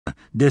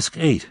Disc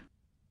 8.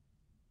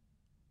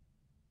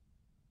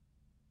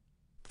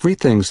 Three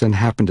things then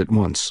happened at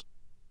once.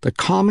 The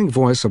calming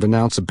voice of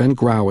announcer Ben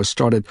Grauer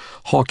started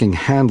hawking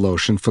hand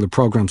lotion for the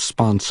program's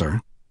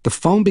sponsor. The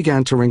phone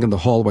began to ring in the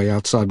hallway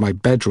outside my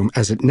bedroom,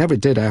 as it never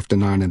did after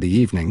 9 in the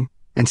evening,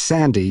 and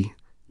Sandy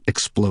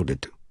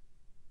exploded,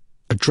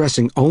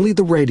 addressing only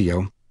the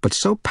radio, but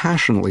so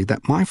passionately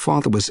that my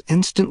father was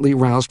instantly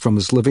roused from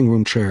his living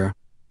room chair.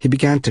 He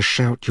began to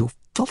shout, "You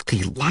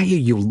filthy liar,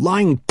 you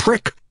lying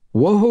prick!"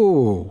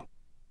 "Whoa,"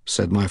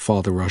 said my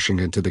father, rushing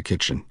into the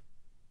kitchen.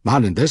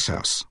 "Not in this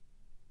house.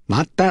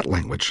 Not that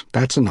language.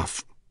 That's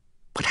enough.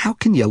 But how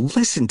can you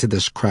listen to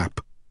this crap?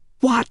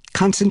 What?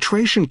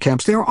 Concentration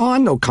camps? There are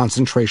no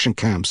concentration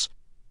camps.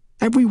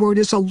 Every word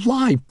is a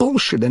lie,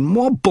 bullshit, and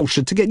more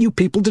bullshit to get you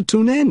people to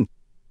tune in.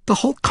 The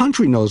whole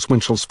country knows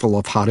Winchell's full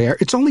of hot air.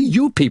 It's only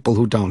you people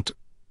who don't."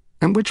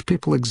 "And which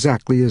people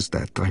exactly is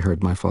that?" I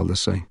heard my father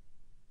say.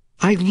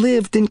 "I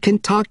lived in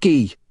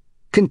Kentucky.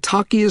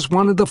 Kentucky is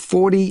one of the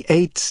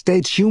 48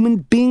 states. Human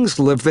beings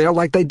live there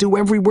like they do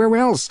everywhere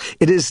else.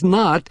 It is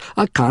not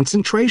a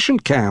concentration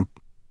camp.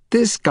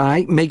 This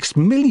guy makes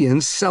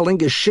millions selling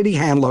his shitty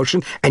hand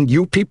lotion, and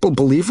you people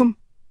believe him?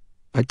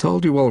 I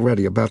told you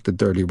already about the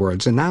dirty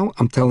words, and now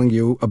I'm telling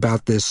you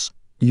about this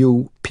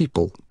you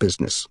people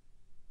business.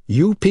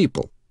 You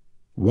people.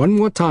 One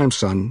more time,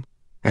 son,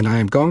 and I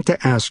am going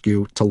to ask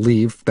you to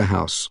leave the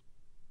house.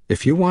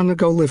 If you want to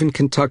go live in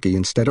Kentucky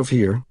instead of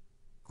here,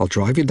 I'll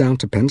drive you down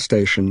to Penn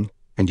Station,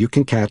 and you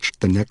can catch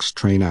the next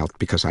train out,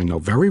 because I know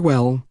very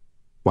well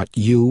what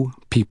you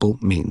people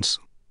means.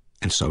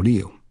 And so do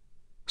you.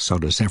 So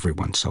does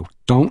everyone. So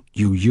don't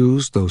you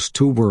use those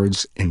two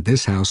words in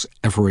this house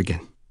ever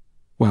again."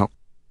 "Well,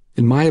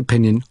 in my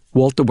opinion,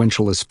 Walter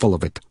Winchell is full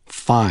of it."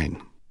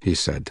 "Fine," he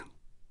said.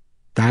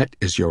 "That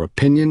is your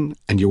opinion,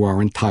 and you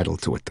are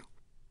entitled to it.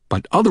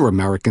 But other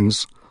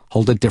Americans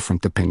hold a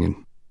different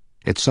opinion.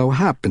 It so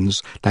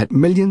happens that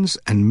millions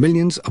and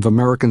millions of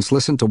Americans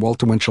listen to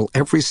Walter Winchell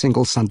every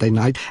single Sunday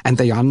night, and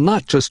they are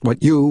not just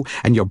what you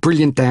and your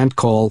brilliant aunt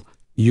call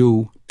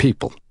you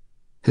people.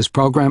 His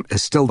program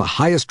is still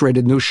the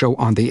highest-rated news show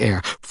on the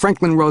air.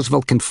 Franklin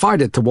Roosevelt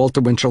confided to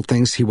Walter Winchell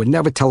things he would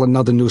never tell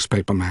another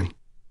newspaperman.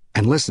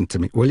 And listen to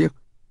me, will you?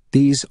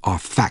 These are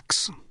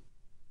facts.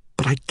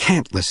 But I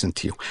can't listen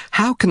to you.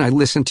 How can I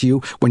listen to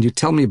you when you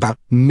tell me about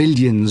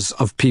millions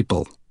of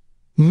people?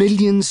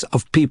 Millions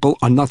of people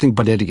are nothing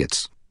but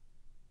idiots."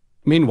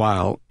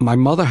 Meanwhile, my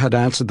mother had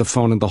answered the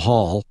phone in the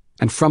hall,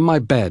 and from my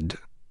bed,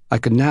 I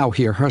could now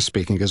hear her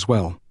speaking as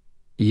well.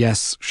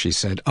 "Yes," she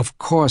said, "of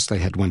course they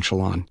had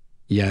Winchell on.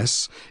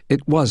 Yes,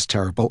 it was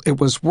terrible. It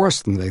was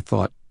worse than they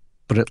thought.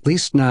 But at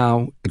least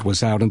now it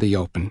was out in the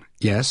open.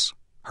 Yes,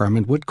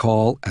 Herman would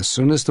call as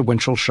soon as the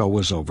Winchell show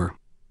was over."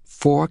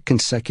 4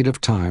 consecutive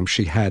times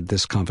she had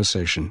this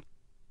conversation.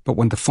 But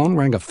when the phone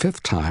rang a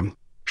 5th time,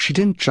 she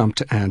didn't jump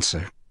to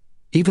answer,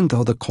 even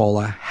though the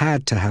caller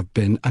had to have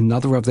been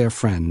another of their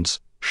friends,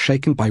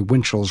 shaken by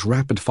Winchell's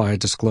rapid-fire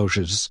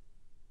disclosures.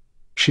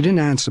 She didn't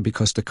answer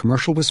because the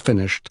commercial was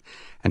finished,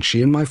 and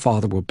she and my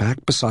father were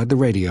back beside the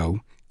radio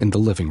in the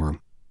living room.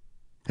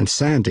 And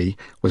Sandy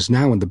was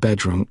now in the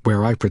bedroom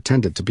where I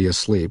pretended to be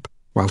asleep,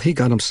 while he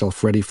got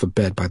himself ready for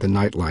bed by the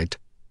nightlight,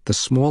 the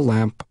small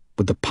lamp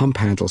with the pump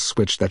handle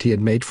switch that he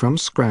had made from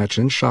scratch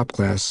in shop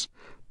glass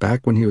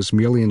back when he was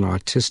merely an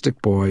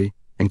artistic boy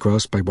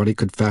engrossed by what he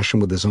could fashion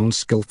with his own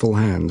skillful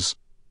hands,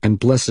 and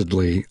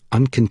blessedly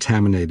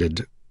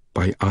uncontaminated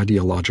by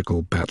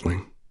ideological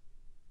battling.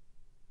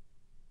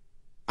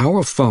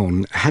 Our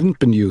phone hadn't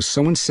been used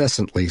so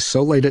incessantly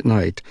so late at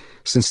night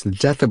since the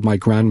death of my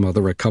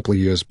grandmother a couple of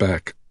years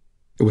back.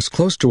 It was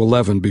close to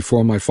 11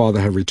 before my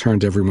father had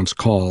returned everyone's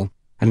call,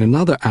 and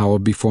another hour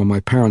before my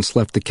parents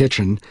left the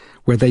kitchen,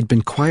 where they'd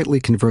been quietly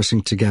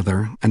conversing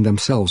together and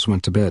themselves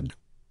went to bed.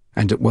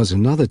 And it was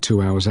another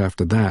 2 hours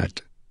after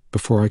that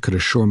before I could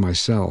assure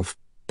myself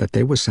that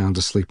they were sound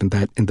asleep and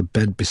that in the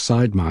bed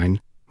beside mine,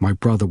 my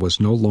brother was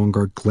no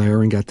longer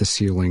glaring at the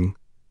ceiling,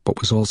 but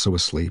was also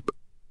asleep,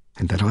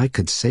 and that I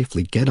could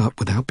safely get up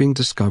without being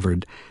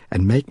discovered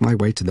and make my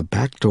way to the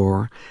back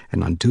door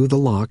and undo the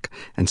lock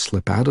and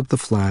slip out of the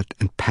flat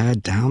and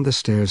pad down the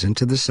stairs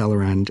into the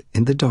cellar and,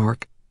 in the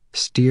dark,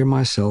 steer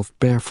myself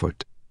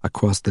barefoot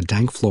across the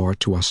dank floor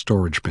to our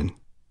storage bin.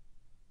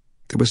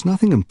 There was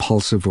nothing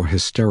impulsive or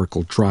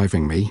hysterical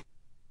driving me,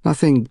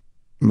 nothing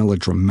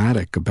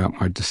melodramatic about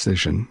my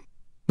decision,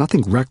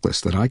 nothing reckless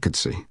that I could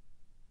see.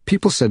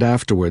 People said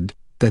afterward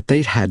that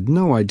they'd had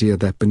no idea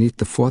that beneath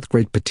the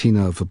 4th-grade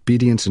patina of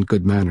obedience and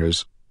good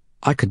manners,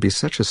 I could be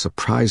such a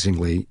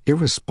surprisingly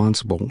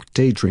irresponsible,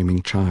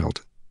 daydreaming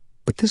child.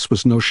 But this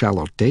was no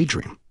shallow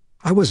daydream.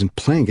 I wasn't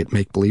playing at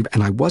make-believe,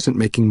 and I wasn't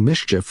making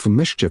mischief for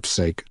mischief's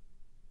sake.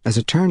 As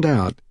it turned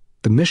out,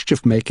 the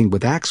mischief-making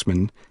with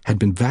Axman had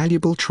been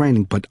valuable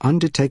training, but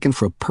undertaken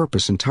for a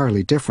purpose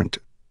entirely different.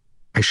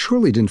 I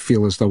surely didn't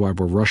feel as though I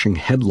were rushing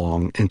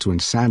headlong into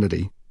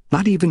insanity,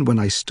 not even when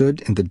I stood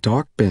in the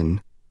dark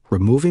bin,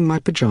 removing my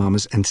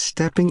pajamas and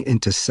stepping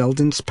into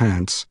Selden's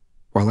pants,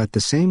 while at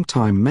the same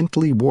time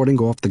mentally warding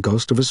off the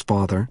ghost of his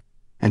father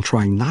and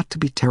trying not to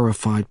be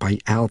terrified by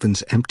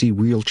Alvin's empty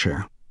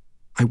wheelchair.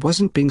 I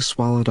wasn't being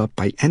swallowed up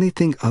by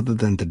anything other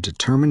than the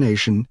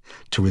determination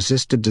to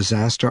resist a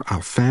disaster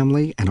our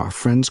family and our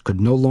friends could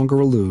no longer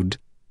elude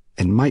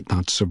and might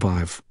not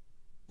survive.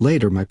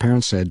 Later, my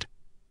parents said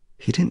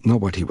he didn't know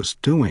what he was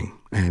doing,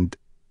 and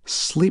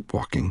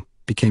sleepwalking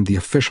became the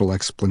official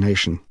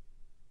explanation.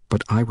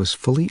 But I was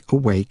fully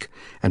awake,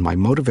 and my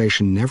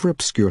motivation never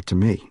obscured to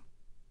me.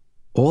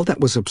 All that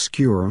was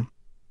obscure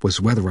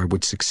was whether I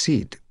would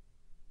succeed.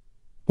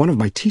 One of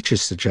my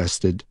teachers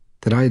suggested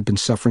that I had been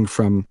suffering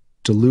from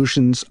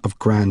delusions of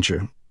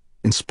grandeur,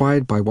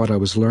 inspired by what I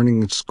was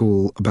learning in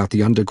school about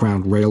the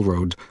Underground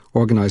Railroad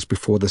organized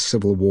before the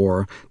Civil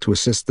War to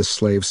assist the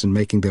slaves in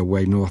making their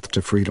way north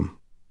to freedom.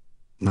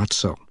 Not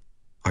so.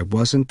 I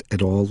wasn't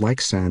at all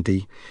like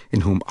Sandy,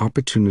 in whom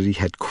opportunity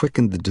had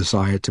quickened the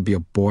desire to be a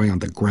boy on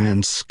the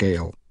grand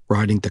scale,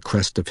 riding the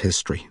crest of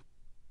history.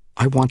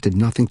 I wanted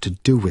nothing to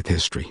do with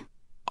history.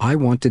 I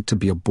wanted to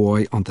be a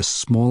boy on the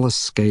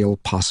smallest scale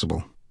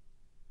possible.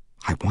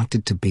 I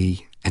wanted to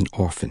be an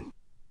orphan.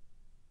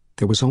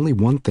 There was only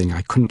one thing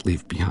I couldn't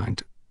leave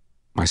behind: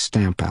 my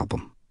stamp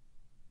album.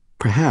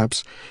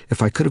 Perhaps,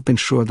 if I could have been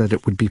sure that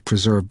it would be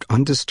preserved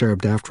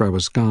undisturbed after I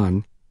was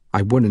gone,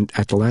 I wouldn't,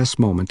 at the last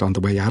moment on the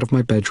way out of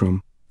my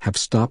bedroom, have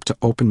stopped to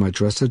open my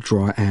dresser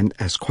drawer and,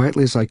 as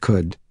quietly as I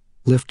could,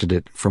 lifted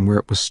it from where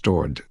it was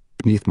stored,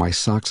 beneath my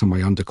socks and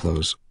my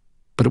underclothes.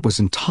 But it was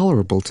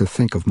intolerable to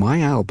think of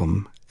my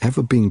album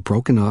ever being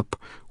broken up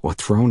or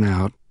thrown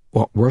out,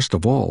 or, worst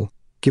of all,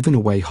 given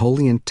away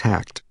wholly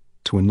intact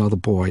to another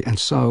boy, and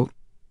so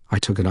I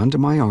took it under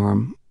my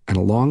arm, and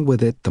along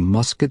with it the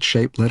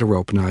musket-shaped letter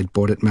opener I'd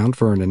bought at Mount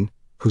Vernon,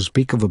 whose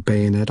beak of a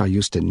bayonet I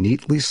used to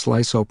neatly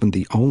slice open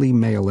the only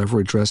mail ever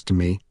addressed to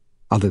me,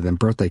 other than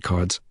birthday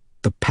cards,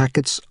 the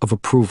packets of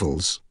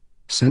approvals,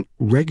 sent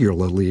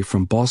regularly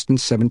from Boston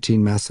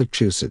 17,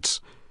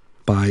 Massachusetts,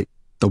 by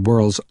the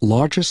world's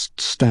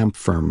largest stamp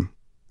firm,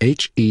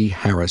 H.E.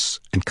 Harris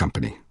and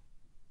Company.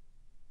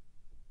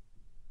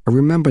 I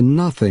remember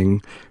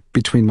nothing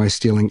between my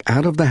stealing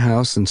out of the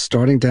house and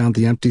starting down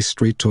the empty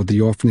street toward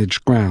the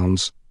orphanage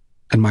grounds,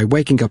 and my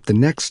waking up the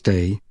next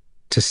day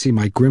to see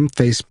my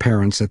grim-faced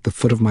parents at the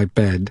foot of my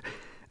bed,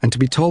 and to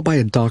be told by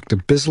a doctor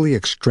busily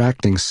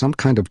extracting some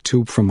kind of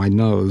tube from my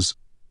nose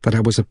that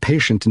I was a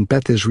patient in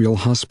Beth Israel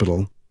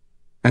Hospital,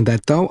 and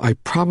that though I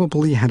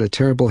probably had a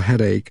terrible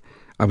headache,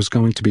 I was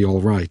going to be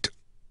all right.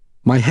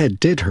 My head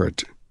did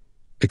hurt,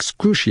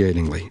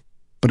 excruciatingly,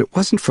 but it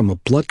wasn't from a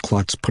blood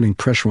clot's putting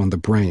pressure on the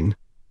brain,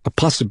 a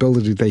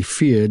possibility they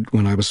feared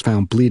when I was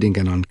found bleeding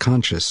and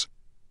unconscious,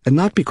 and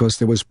not because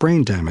there was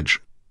brain damage.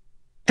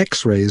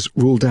 X-rays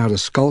ruled out a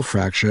skull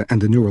fracture,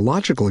 and the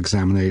neurological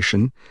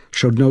examination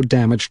showed no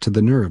damage to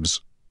the nerves,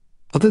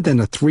 other than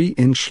a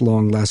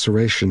 3-inch-long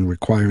laceration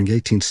requiring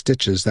 18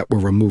 stitches that were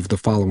removed the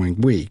following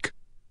week,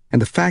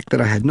 and the fact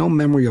that I had no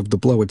memory of the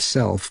blow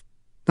itself.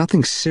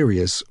 Nothing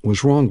serious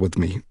was wrong with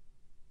me.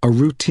 A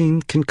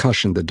routine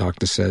concussion, the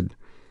doctor said.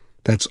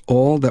 That's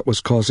all that was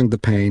causing the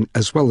pain,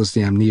 as well as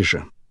the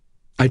amnesia.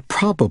 I'd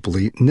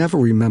probably never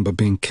remember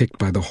being kicked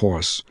by the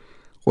horse,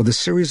 or the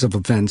series of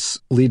events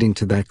leading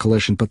to that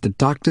collision, but the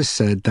doctor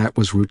said that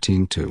was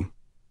routine too.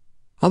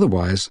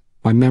 Otherwise,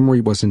 my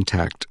memory was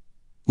intact.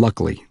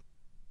 Luckily.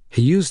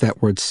 He used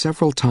that word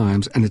several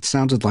times, and it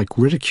sounded like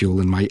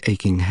ridicule in my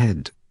aching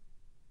head.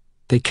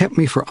 They kept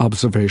me for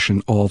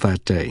observation all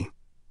that day,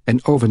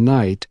 and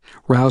overnight,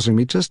 rousing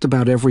me just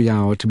about every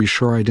hour to be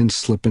sure I didn't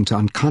slip into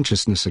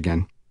unconsciousness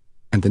again.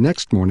 And the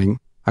next morning,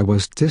 I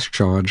was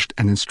discharged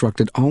and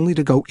instructed only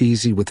to go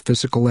easy with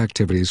physical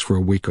activities for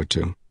a week or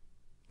two.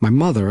 My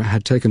mother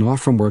had taken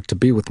off from work to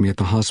be with me at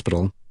the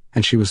hospital,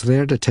 and she was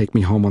there to take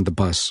me home on the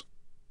bus.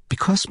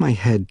 Because my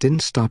head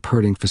didn't stop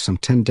hurting for some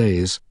 10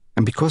 days,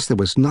 and because there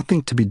was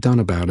nothing to be done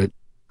about it,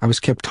 I was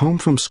kept home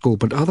from school,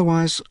 but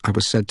otherwise I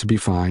was said to be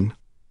fine.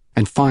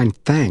 And fine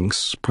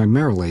thanks,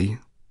 primarily,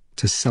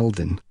 to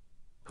Selden,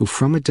 who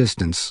from a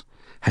distance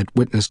had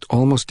witnessed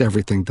almost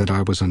everything that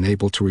I was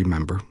unable to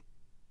remember.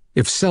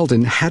 If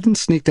Selden hadn't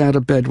sneaked out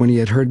of bed when he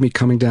had heard me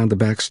coming down the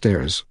back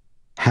stairs,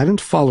 hadn't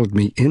followed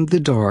me in the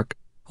dark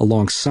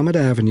along Summit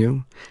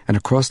Avenue and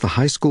across the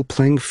high school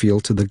playing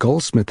field to the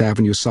Goldsmith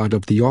Avenue side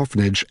of the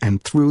orphanage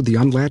and through the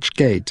unlatched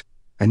gate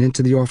and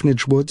into the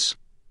orphanage woods,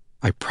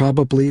 I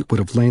probably would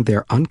have lain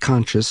there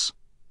unconscious,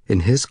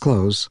 in his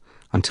clothes,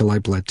 until I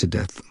bled to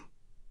death.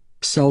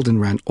 Selden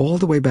ran all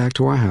the way back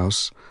to our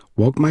house,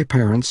 woke my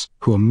parents,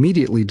 who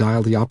immediately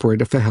dialed the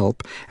operator for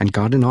help, and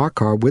got in our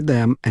car with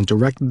them and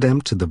directed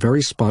them to the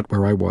very spot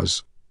where I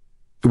was.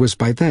 It was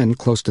by then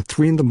close to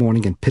 3 a.m.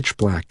 and pitch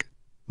black.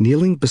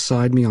 Kneeling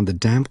beside me on the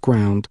damp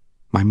ground,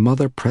 my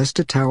mother pressed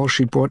a towel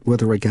she brought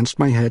with her against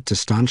my head to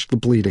staunch the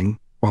bleeding,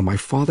 while my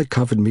father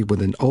covered me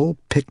with an old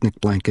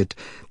picnic blanket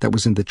that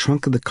was in the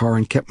trunk of the car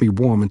and kept me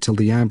warm until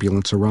the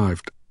ambulance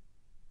arrived.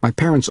 My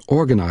parents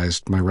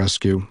organized my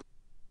rescue,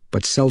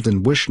 but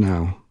Selden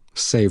Wishnow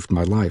saved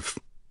my life.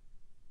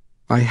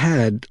 I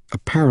had,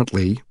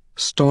 apparently,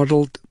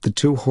 startled the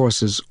 2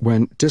 horses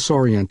when,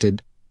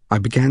 disoriented, I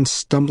began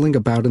stumbling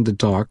about in the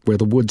dark where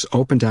the woods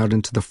opened out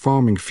into the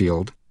farming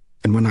field,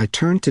 and when I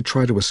turned to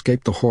try to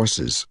escape the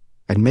horses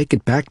and make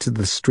it back to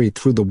the street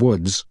through the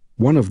woods,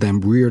 one of them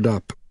reared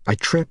up. I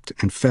tripped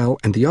and fell,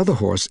 and the other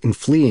horse, in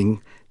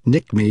fleeing,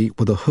 nicked me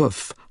with a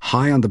hoof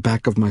high on the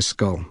back of my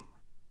skull.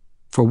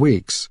 For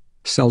weeks,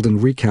 Selden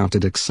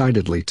recounted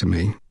excitedly to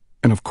me,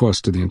 and of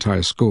course to the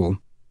entire school,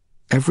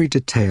 every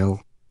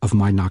detail of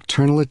my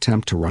nocturnal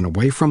attempt to run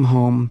away from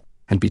home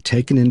and be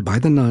taken in by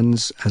the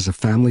nuns as a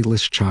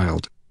familyless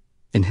child,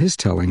 in his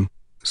telling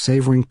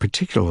savoring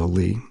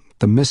particularly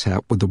the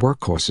mishap with the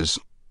work horses,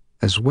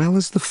 as well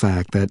as the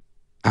fact that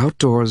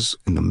outdoors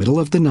in the middle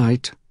of the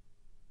night,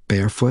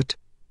 barefoot,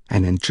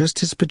 and in just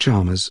his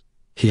pajamas,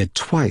 he had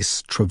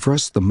twice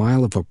traversed the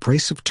mile of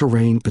abrasive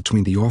terrain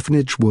between the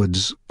orphanage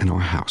woods and our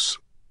house.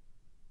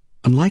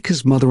 Unlike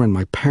his mother and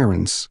my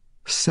parents,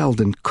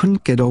 Selden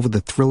couldn't get over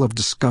the thrill of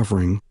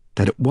discovering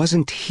that it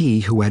wasn't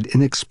he who had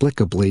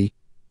inexplicably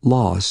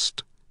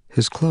lost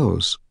his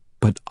clothes,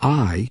 but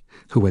I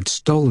who had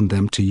stolen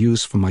them to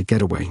use for my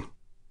getaway.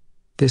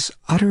 This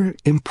utter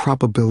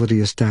improbability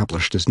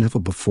established as never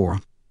before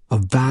a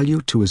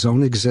value to his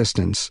own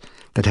existence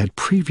that had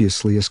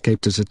previously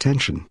escaped his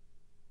attention.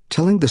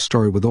 Telling the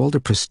story with all the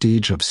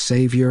prestige of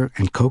savior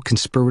and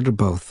co-conspirator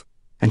both,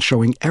 and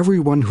showing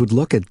everyone who'd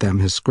look at them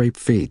his scraped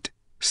feet,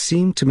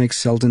 seemed to make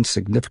Selden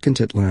significant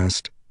at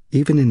last,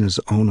 even in his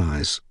own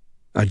eyes.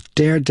 A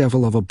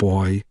daredevil of a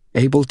boy,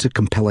 able to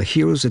compel a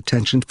hero's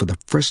attention for the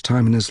first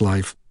time in his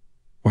life,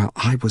 while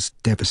I was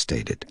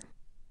devastated,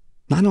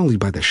 not only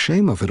by the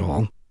shame of it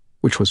all,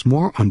 which was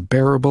more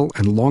unbearable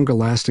and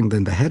longer-lasting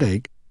than the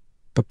headache,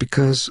 but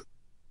because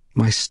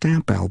my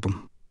stamp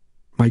album,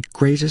 my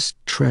greatest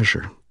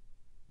treasure,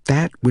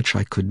 that which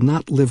I could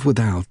not live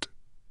without,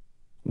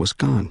 was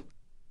gone.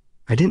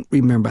 I didn't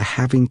remember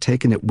having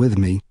taken it with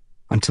me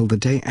until the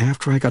day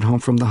after I got home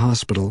from the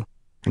hospital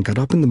and got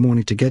up in the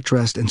morning to get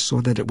dressed and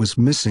saw that it was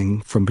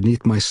missing from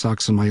beneath my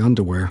socks and my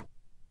underwear.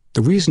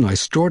 The reason I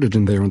stored it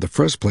in there in the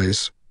first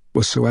place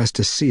was so as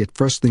to see it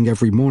first thing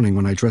every morning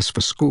when I dressed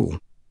for school.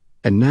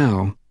 And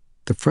now,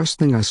 the first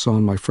thing I saw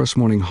on my first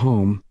morning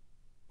home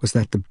was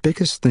that the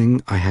biggest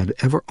thing I had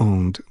ever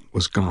owned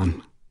was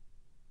gone.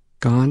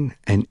 Gone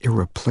and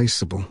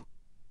irreplaceable.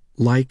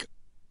 Like,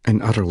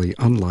 and utterly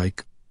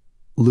unlike,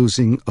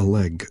 losing a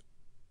leg.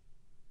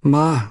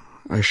 "Ma,"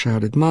 I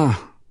shouted, "Ma,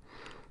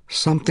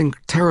 something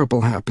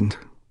terrible happened."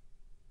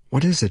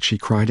 "What is it?" she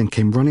cried and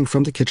came running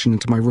from the kitchen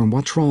into my room.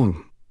 "What's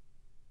wrong?"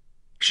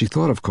 She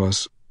thought, of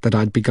course, that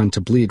I'd begun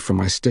to bleed from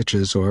my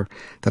stitches, or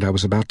that I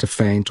was about to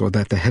faint, or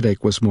that the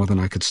headache was more than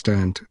I could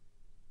stand.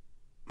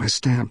 "My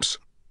stamps."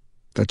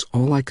 That's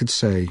all I could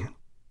say,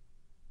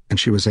 and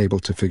she was able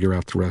to figure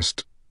out the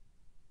rest.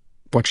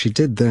 What she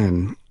did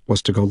then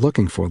was to go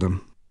looking for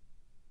them.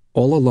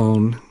 All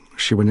alone,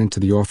 she went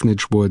into the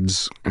orphanage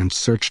woods and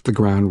searched the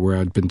ground where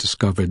I'd been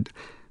discovered,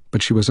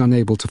 but she was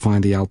unable to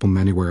find the album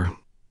anywhere.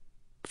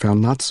 Found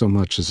not so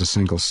much as a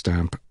single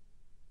stamp.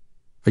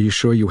 "Are you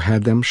sure you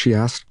had them?" she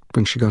asked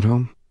when she got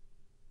home.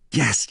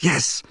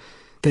 Yes,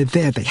 they're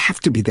there. They have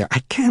to be there.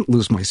 I can't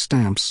lose my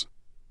stamps."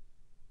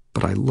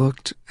 But I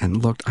looked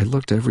and looked. I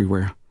looked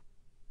everywhere.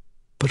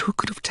 But who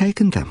could have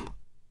taken them?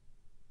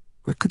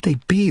 Where could they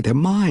be? They're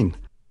mine.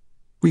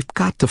 We've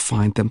got to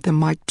find them. They're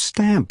my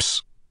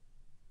stamps.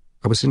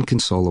 I was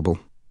inconsolable.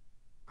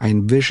 I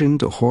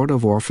envisioned a horde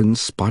of orphans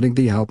spotting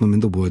the album in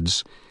the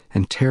woods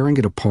and tearing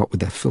it apart with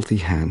their filthy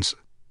hands.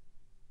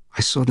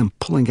 I saw them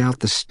pulling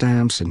out the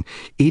stamps and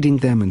eating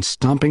them and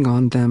stomping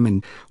on them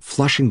and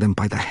flushing them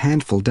by the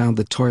handful down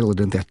the toilet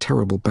in their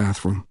terrible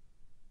bathroom.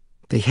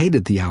 They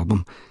hated the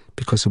album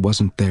because it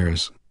wasn't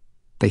theirs.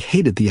 They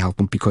hated the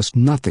album because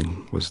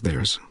nothing was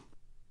theirs.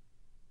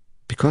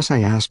 Because I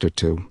asked her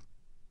to,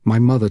 my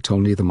mother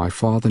told neither my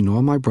father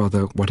nor my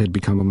brother what had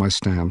become of my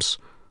stamps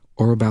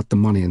or about the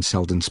money in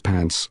Selden's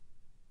pants.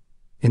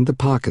 In the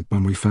pocket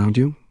when we found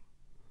you,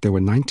 there were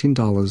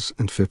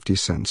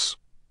 $19.50.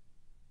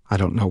 I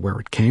don't know where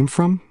it came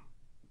from,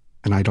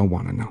 and I don't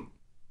want to know.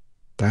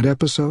 That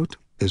episode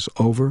is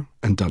over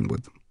and done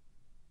with.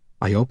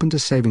 I opened a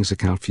savings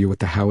account for you at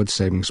the Howard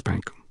Savings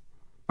Bank.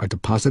 I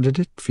deposited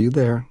it for you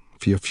there,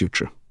 for your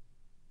future.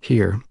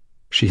 Here,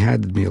 she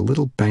handed me a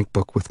little bank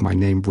book with my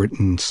name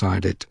written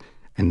inside it,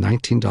 and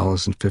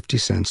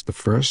 $19.50, the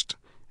first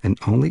and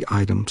only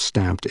item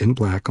stamped in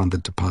black on the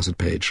deposit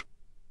page.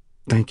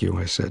 "Thank you,"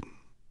 I said.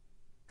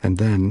 And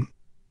then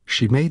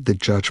she made the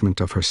judgment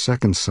of her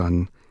second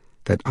son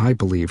that I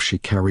believe she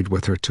carried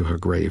with her to her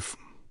grave.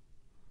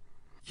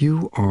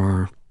 "You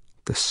are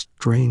the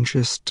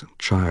strangest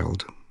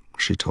child,"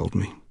 she told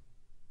me.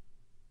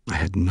 "I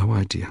had no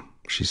idea,"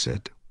 she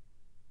said.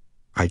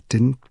 "I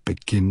didn't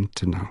begin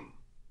to know."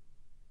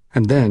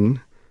 And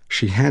then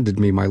she handed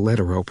me my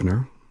letter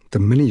opener, the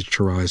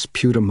miniaturized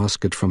pewter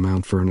musket from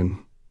Mount Vernon.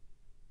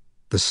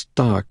 The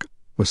stock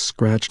was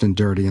scratched and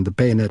dirty, and the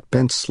bayonet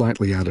bent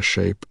slightly out of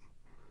shape.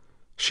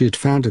 She had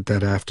found it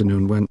that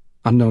afternoon when,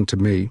 unknown to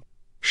me,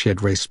 she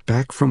had raced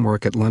back from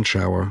work at lunch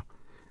hour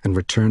and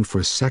returned for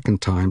a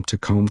second time to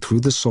comb through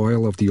the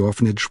soil of the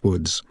orphanage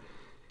woods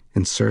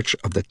in search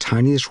of the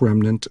tiniest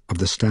remnant of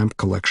the stamp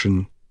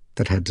collection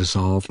that had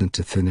dissolved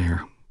into thin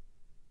air.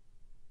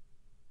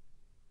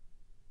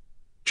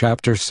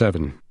 Chapter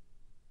 7.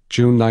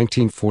 June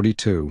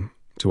 1942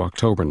 to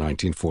October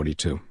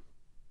 1942.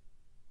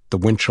 The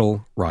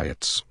Winchell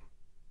Riots.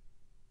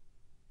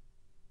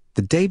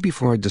 The day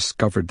before I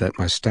discovered that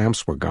my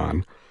stamps were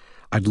gone,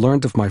 I'd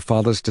learned of my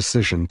father's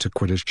decision to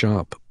quit his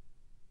job.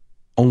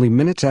 Only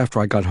minutes after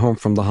I got home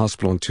from the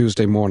hospital on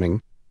Tuesday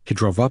morning, he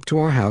drove up to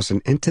our house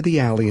and into the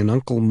alley in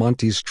Uncle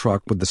Monty's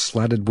truck with the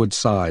slatted wood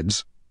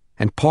sides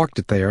and parked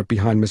it there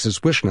behind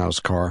Mrs. Wishnow's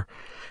car,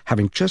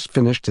 having just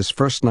finished his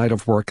first night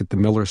of work at the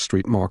Miller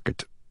Street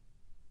Market.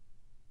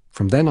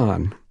 From then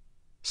on,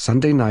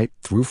 Sunday night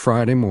through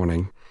Friday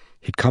morning,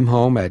 he'd come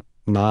home at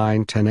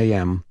 9-10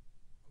 a.m.,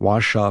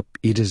 wash up,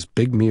 eat his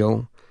big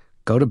meal,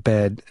 go to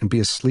bed, and be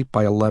asleep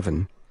by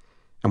 11,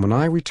 and when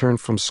I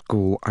returned from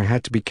school, I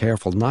had to be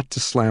careful not to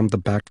slam the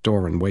back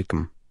door and wake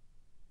him.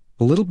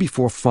 A little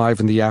before 5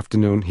 in the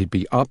afternoon, he'd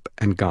be up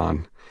and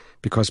gone,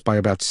 because by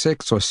about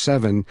 6 or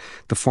 7,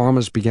 the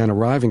farmers began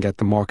arriving at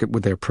the market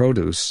with their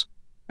produce,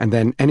 and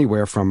then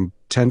anywhere from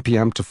 10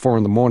 p.m. to 4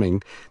 in the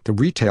morning, the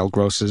retail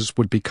grocers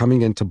would be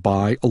coming in to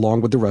buy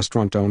along with the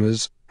restaurant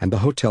owners and the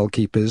hotel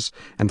keepers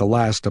and the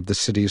last of the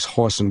city's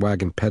horse and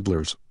wagon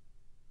peddlers.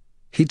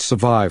 He'd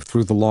survive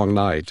through the long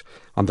night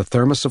on the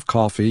thermos of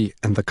coffee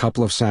and the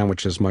couple of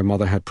sandwiches my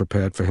mother had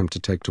prepared for him to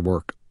take to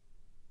work.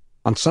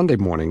 On Sunday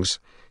mornings,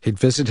 he'd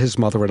visit his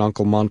mother at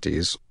Uncle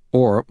Monty's,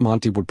 or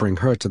Monty would bring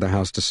her to the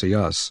house to see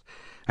us,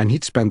 and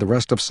he'd spend the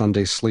rest of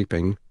Sunday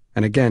sleeping,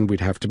 and again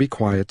we'd have to be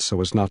quiet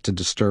so as not to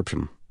disturb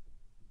him.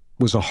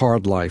 It was a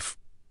hard life,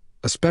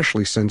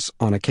 especially since,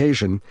 on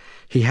occasion,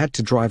 he had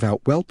to drive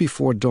out well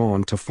before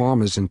dawn to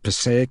farmers in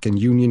Passaic and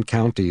Union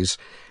counties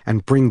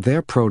and bring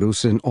their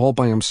produce in all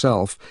by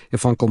himself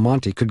if Uncle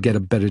Monty could get a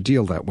better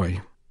deal that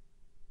way.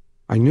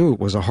 I knew it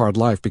was a hard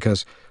life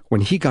because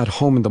when he got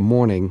home in the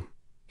morning,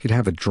 he'd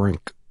have a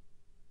drink.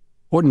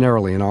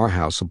 Ordinarily in our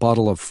house, a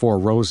bottle of Four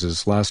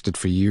Roses lasted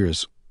for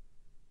years.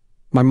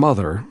 My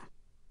mother,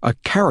 a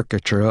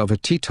caricature of a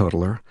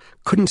teetotaler,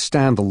 couldn't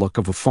stand the look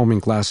of a foaming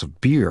glass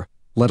of beer,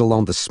 let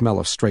alone the smell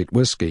of straight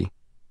whiskey.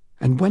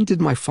 And when did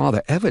my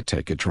father ever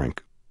take a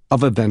drink,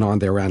 other than on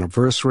their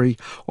anniversary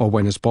or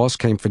when his boss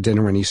came for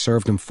dinner and he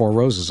served him Four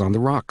Roses on the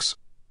rocks?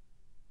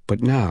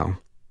 But now,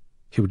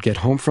 he would get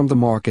home from the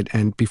market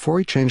and, before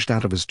he changed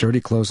out of his dirty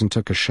clothes and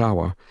took a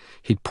shower,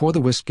 he'd pour the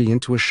whiskey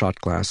into a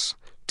shot glass,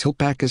 tilt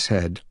back his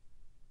head,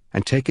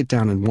 and take it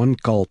down in one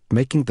gulp,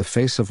 making the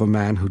face of a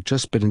man who'd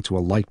just bit into a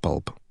light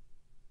bulb.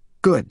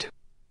 "Good,"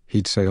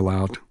 he'd say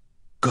aloud.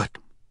 "Good."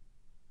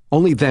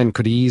 Only then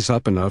could he ease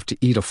up enough to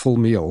eat a full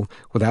meal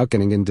without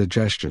getting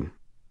indigestion.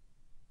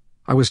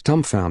 I was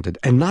dumbfounded,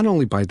 and not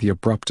only by the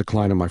abrupt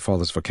decline in my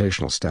father's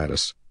vocational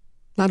status,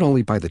 not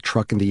only by the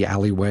truck in the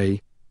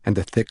alleyway and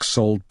the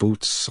thick-soled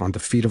boots on the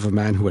feet of a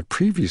man who had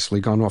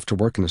previously gone off to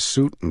work in a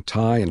suit and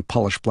tie and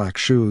polished black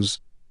shoes,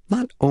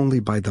 not only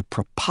by the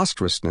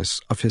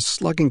preposterousness of his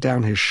slugging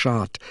down his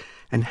shot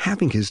and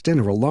having his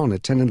dinner alone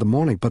at 10 in the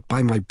morning, but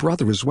by my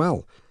brother as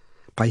well,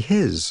 by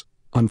his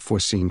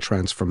unforeseen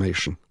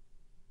transformation.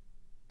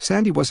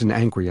 Sandy wasn't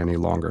angry any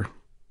longer.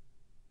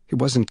 He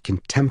wasn't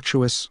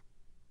contemptuous.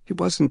 He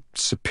wasn't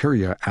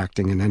superior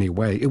acting in any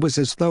way. It was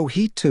as though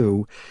he,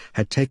 too,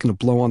 had taken a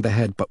blow on the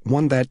head, but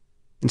one that,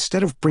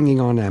 instead of bringing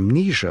on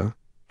amnesia,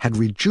 had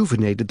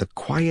rejuvenated the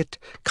quiet,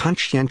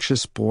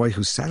 conscientious boy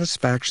whose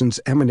satisfactions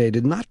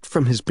emanated not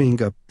from his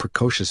being a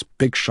precocious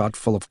big shot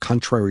full of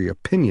contrary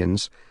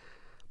opinions,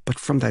 but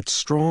from that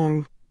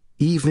strong,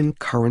 even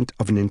current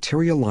of an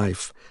interior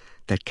life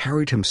that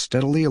carried him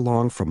steadily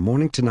along from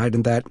morning to night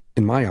and that,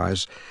 in my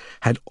eyes,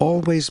 had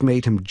always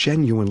made him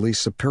genuinely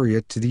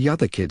superior to the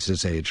other kids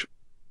his age.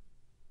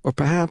 Or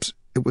perhaps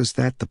it was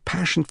that the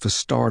passion for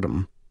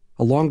stardom,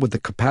 along with the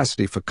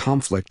capacity for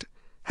conflict,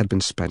 had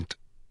been spent.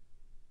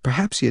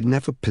 Perhaps he had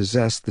never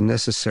possessed the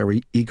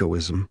necessary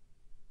egoism,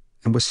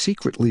 and was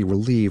secretly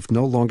relieved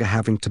no longer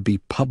having to be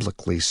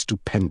publicly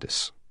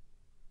stupendous.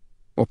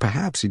 Or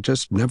perhaps he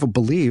just never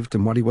believed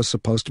in what he was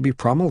supposed to be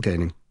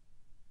promulgating.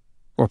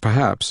 Or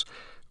perhaps,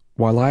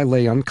 while I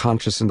lay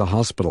unconscious in the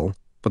hospital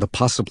with a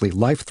possibly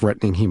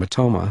life-threatening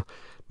hematoma,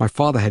 my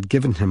father had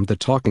given him the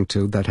talking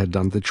to that had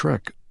done the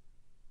trick.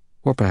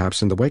 Or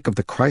perhaps in the wake of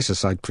the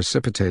crisis I'd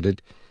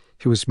precipitated,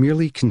 he was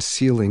merely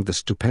concealing the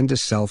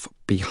stupendous self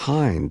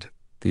behind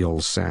the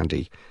old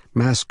Sandy,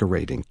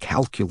 masquerading,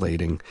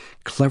 calculating,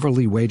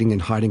 cleverly waiting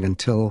and hiding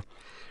until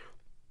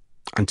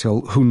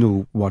who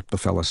knew what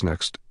befell us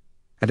next.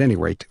 At any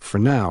rate, for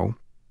now,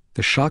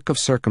 the shock of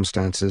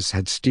circumstances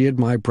had steered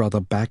my brother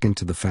back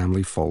into the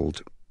family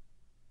fold.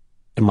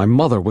 And my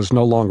mother was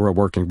no longer a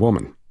working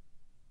woman.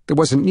 There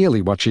wasn't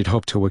nearly what she'd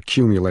hoped to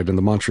accumulate in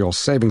the Montreal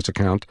savings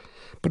account,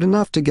 but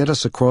enough to get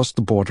us across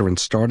the border and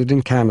started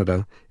in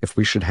Canada if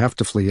we should have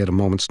to flee at a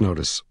moment's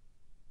notice.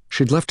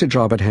 She'd left her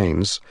job at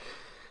Haynes,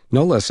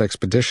 no less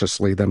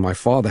expeditiously than my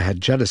father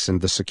had jettisoned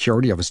the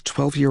security of his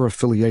 12-year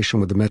affiliation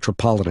with the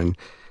Metropolitan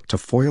to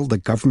foil the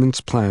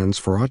government's plans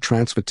for our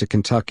transfer to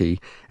Kentucky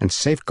and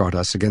safeguard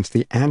us against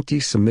the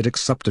anti-Semitic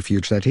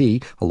subterfuge that he,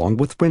 along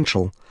with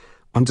Winchell,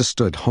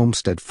 understood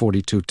Homestead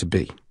 42 to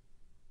be.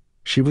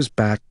 She was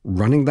back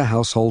running the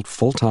household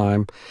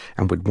full-time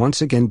and would once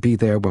again be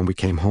there when we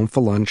came home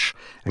for lunch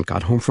and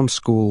got home from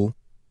school,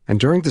 and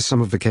during the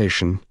summer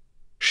vacation,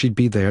 she'd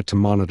be there to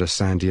monitor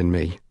Sandy and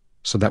me,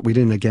 so that we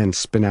didn't again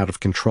spin out of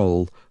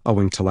control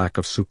owing to lack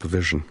of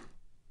supervision.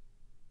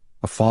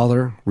 A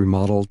father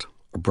remodeled,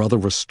 a brother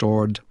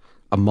restored,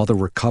 a mother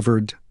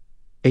recovered,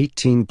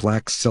 18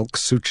 black silk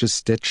sutures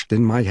stitched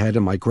in my head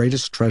and my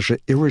greatest treasure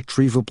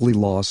irretrievably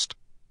lost,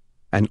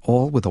 and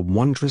all with a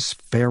wondrous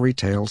fairy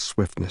tale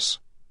swiftness.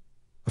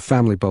 A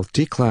family both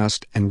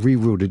declassed and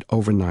rerouted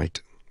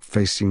overnight,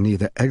 facing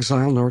neither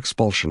exile nor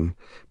expulsion,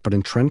 but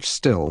entrenched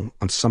still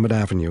on Summit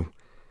Avenue,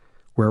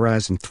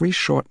 whereas in 3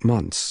 short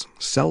months,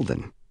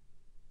 Selden,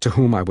 to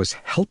whom I was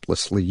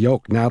helplessly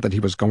yoked now that he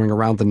was going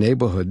around the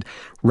neighborhood,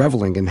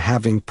 reveling in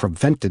having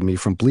prevented me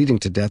from bleeding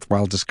to death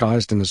while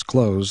disguised in his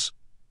clothes,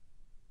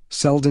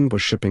 Selden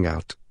was shipping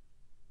out.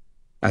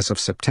 As of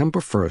September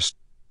 1st,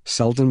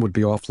 Selden would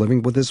be off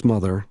living with his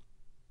mother,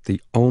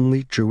 the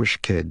only Jewish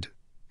kid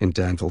in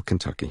Danville,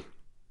 Kentucky.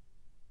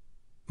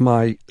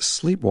 My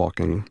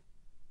sleepwalking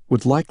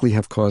would likely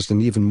have caused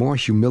an even more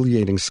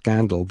humiliating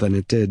scandal than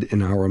it did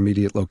in our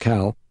immediate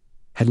locale,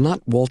 had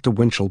not Walter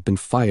Winchell been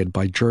fired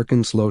by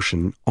Jergens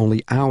Lotion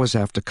only hours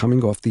after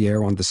coming off the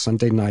air on the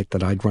Sunday night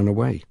that I'd run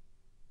away.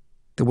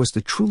 There was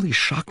the truly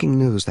shocking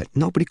news that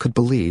nobody could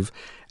believe,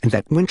 and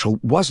that Winchell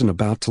wasn't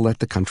about to let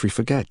the country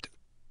forget.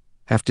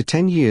 After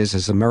 10 years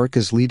as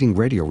America's leading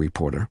radio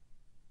reporter,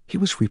 he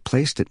was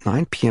replaced at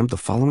 9 p.m. the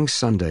following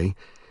Sunday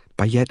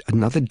by yet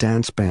another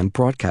dance band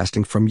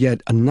broadcasting from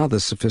yet another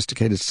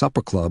sophisticated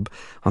supper club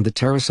on the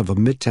terrace of a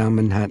midtown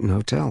Manhattan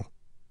hotel.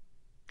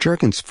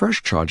 Jergens'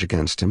 first charge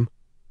against him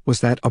was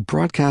that a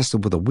broadcaster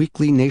with a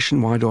weekly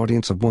nationwide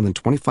audience of more than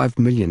 25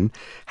 million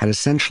had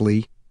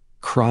essentially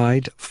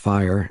cried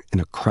fire in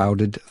a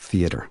crowded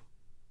theater.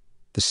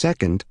 The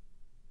second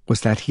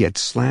was that he had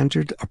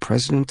slandered a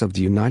president of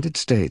the United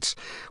States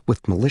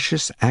with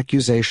malicious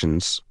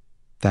accusations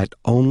that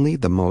only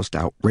the most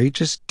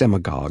outrageous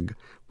demagogue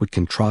would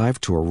contrive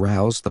to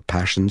arouse the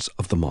passions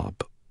of the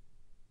mob.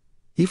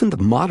 Even the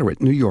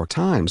moderate New York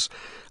Times,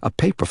 a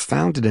paper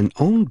founded and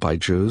owned by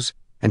Jews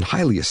and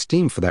highly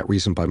esteemed for that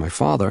reason by my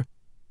father,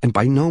 and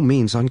by no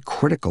means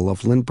uncritical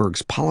of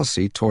Lindbergh's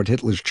policy toward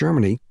Hitler's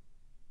Germany,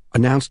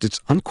 announced its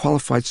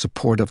unqualified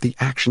support of the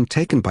action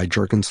taken by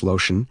Jergens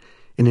Lotion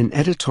in an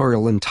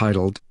editorial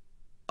entitled,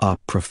 "A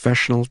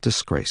Professional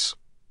Disgrace."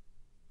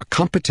 A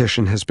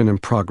competition has been in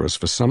progress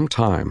for some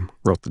time,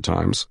 wrote the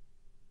Times,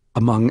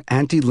 among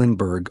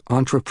anti-Lindbergh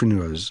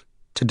entrepreneurs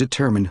to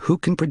determine who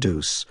can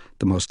produce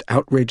the most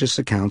outrageous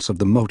accounts of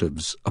the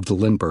motives of the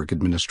Lindbergh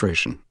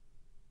administration.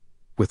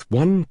 With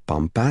one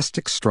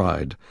bombastic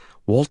stride,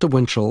 Walter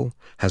Winchell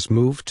has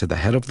moved to the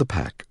head of the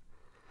pack.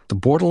 The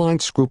borderline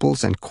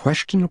scruples and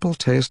questionable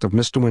taste of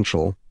Mr.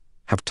 Winchell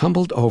have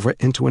tumbled over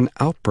into an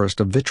outburst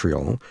of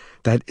vitriol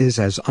that is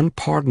as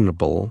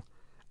unpardonable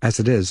as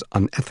it is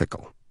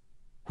unethical.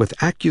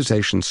 With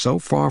accusations so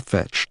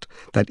far-fetched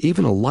that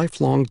even a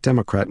lifelong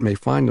Democrat may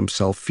find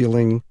himself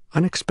feeling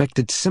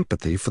unexpected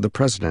sympathy for the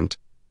president,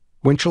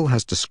 Winchell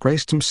has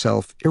disgraced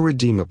himself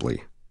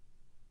irredeemably.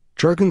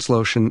 Jergens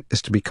Lotion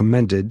is to be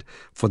commended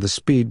for the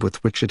speed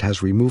with which it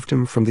has removed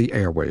him from the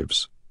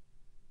airwaves.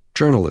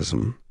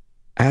 Journalism,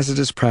 as it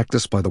is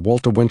practiced by the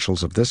Walter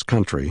Winchells of this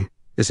country,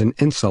 is an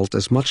insult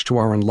as much to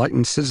our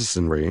enlightened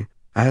citizenry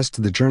as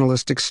to the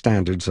journalistic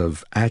standards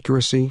of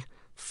accuracy,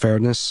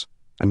 fairness,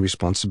 and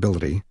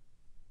responsibility,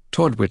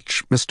 toward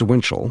which Mr.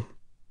 Winchell,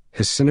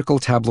 his cynical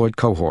tabloid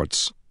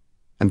cohorts,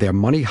 and their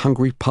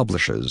money-hungry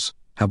publishers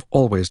have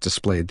always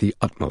displayed the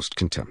utmost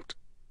contempt.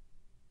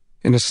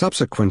 In a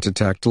subsequent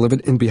attack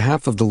delivered in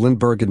behalf of the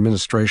Lindbergh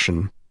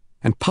administration,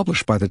 and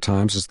published by the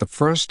Times as the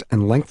first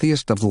and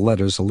lengthiest of the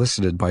letters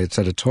elicited by its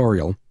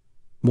editorial,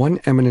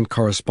 one eminent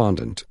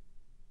correspondent,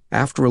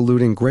 after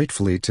alluding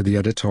gratefully to the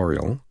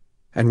editorial,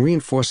 and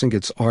reinforcing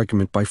its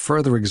argument by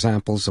further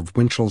examples of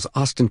Winchell's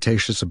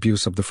ostentatious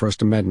abuse of the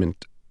First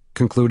Amendment,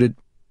 concluded,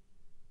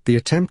 "The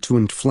attempt to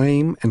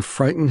inflame and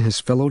frighten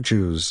his fellow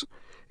Jews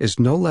is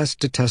no less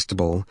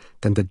detestable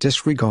than the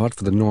disregard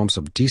for the norms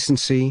of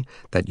decency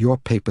that your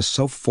paper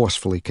so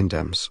forcefully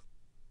condemns.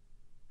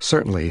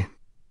 Certainly,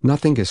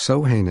 nothing is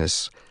so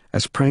heinous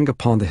as preying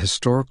upon the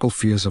historical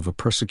fears of a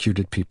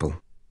persecuted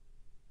people,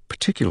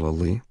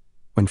 particularly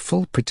when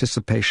full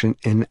participation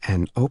in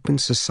an open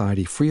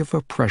society free of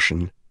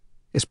oppression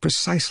is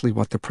precisely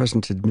what the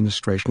present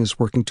administration is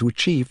working to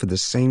achieve for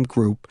this same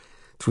group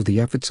through the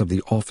efforts of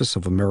the Office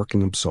of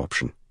American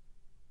Absorption."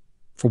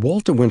 For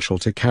Walter Winchell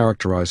to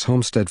characterize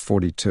Homestead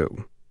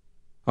 42,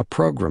 a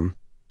program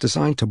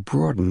designed to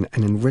broaden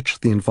and enrich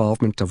the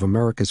involvement of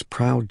America's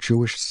proud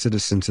Jewish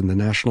citizens in the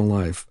national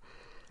life,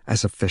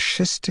 as a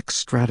fascistic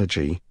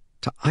strategy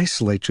to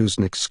isolate Jews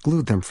and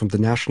exclude them from the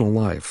national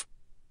life,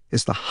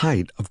 is the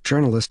height of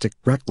journalistic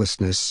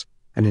recklessness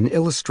and an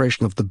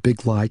illustration of the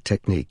big lie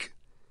technique,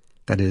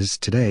 that is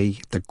today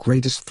the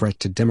greatest threat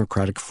to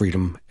democratic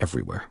freedom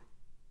everywhere.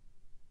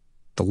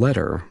 The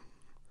letter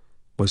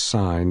was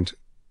signed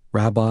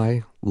Rabbi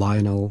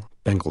Lionel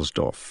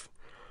Bengelsdorf,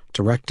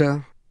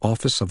 Director,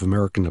 Office of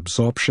American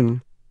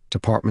Absorption,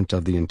 Department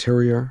of the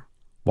Interior,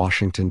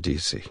 Washington,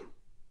 D.C.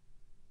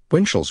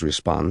 Winchell's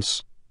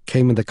response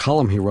came in the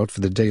column he wrote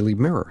for the Daily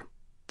Mirror,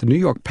 the New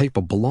York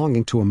paper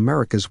belonging to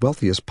America's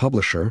wealthiest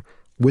publisher,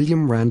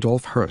 William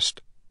Randolph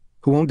Hearst,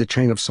 who owned a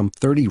chain of some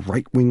 30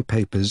 right-wing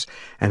papers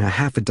and a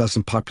half a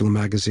dozen popular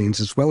magazines,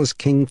 as well as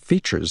King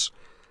Features,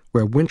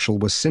 where Winchell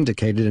was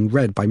syndicated and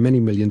read by many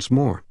millions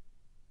more.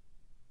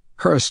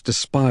 Hearst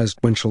despised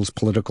Winchell's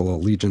political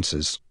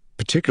allegiances,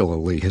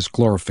 particularly his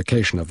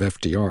glorification of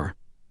FDR,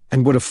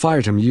 and would have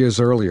fired him years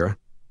earlier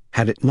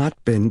had it not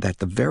been that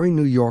the very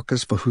New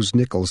Yorkers for whose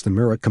nickels the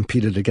Mirror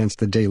competed against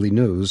the Daily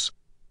News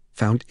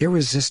found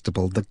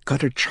irresistible the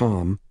gutter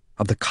charm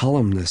of the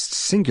columnist's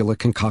singular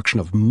concoction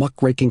of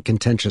muckraking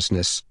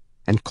contentiousness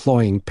and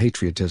cloying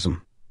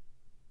patriotism.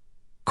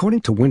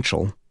 According to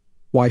Winchell,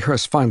 why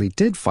Hearst finally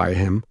did fire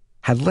him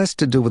had less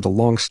to do with the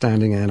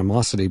long-standing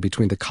animosity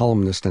between the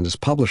columnist and his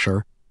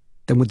publisher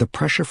than with the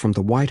pressure from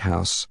the White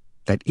House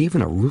that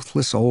even a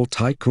ruthless old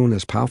tycoon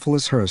as powerful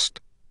as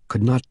Hearst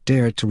could not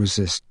dare to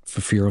resist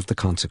for fear of the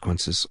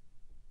consequences.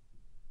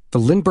 The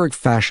Lindbergh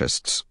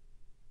fascists,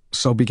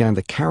 so began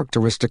the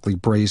characteristically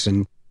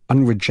brazen,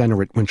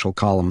 unregenerate Winchell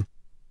column,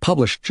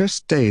 published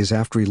just days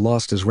after he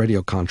lost his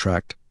radio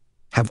contract,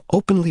 have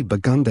openly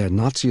begun their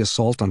Nazi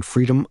assault on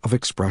freedom of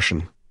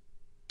expression.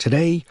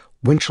 Today,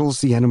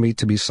 Winchell's the enemy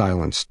to be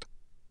silenced.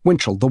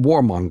 Winchell, the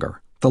warmonger,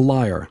 the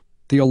liar,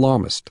 the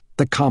alarmist,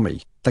 the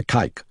commie, the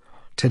kike.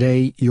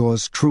 Today,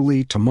 yours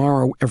truly,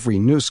 tomorrow, every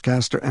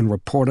newscaster and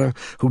reporter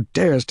who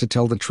dares to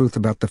tell the truth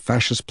about the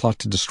fascist plot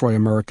to destroy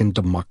American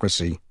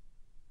democracy.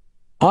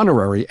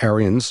 Honorary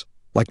Aryans,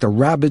 like the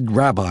rabid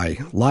rabbi,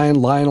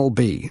 Lionel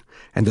B.,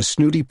 and the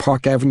snooty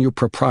Park Avenue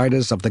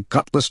proprietors of the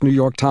gutless New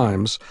York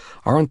Times,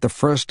 aren't the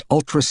first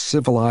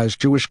ultra-civilized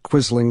Jewish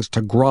quislings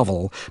to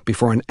grovel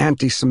before an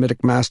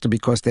anti-Semitic master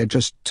because they're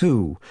just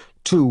too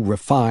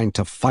refined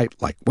to fight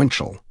like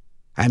Winchell.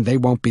 And they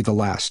won't be the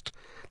last.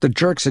 The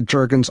jerks at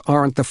Jurgens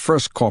aren't the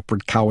first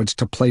corporate cowards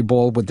to play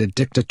ball with the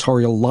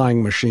dictatorial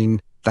lying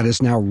machine that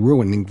is now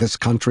ruining this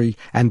country,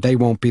 and they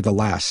won't be the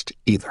last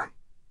either.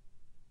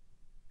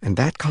 And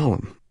that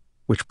column,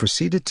 which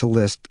proceeded to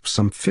list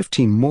some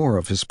 15 more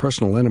of his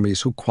personal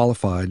enemies who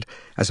qualified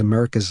as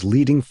America's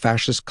leading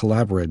fascist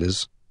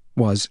collaborators,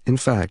 was, in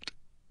fact,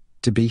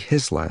 to be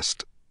his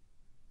last.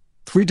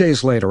 3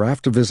 days later,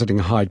 after visiting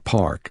Hyde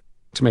Park,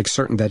 to make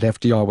certain that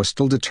FDR was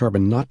still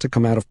determined not to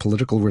come out of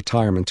political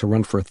retirement to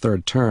run for a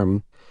third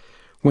term,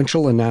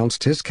 Winchell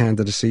announced his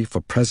candidacy for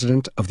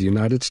President of the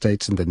United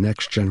States in the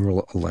next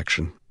general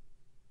election.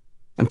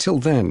 Until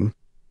then,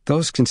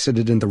 those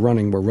considered in the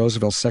running were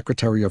Roosevelt's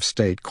Secretary of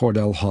State,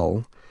 Cordell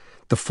Hull,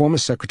 the former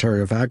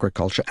Secretary of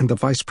Agriculture, and the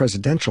vice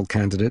presidential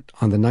candidate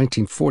on the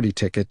 1940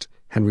 ticket,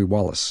 Henry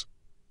Wallace.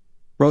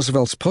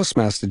 Roosevelt's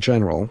Postmaster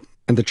General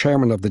and the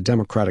chairman of the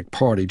Democratic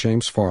Party,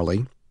 James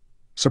Farley,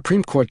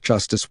 Supreme Court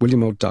Justice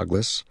William O.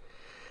 Douglas,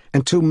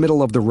 and two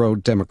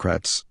middle-of-the-road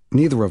Democrats,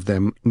 neither of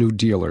them New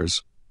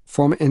Dealers,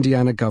 former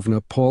Indiana Governor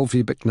Paul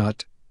V.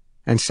 McNutt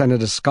and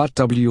Senator Scott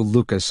W.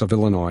 Lucas of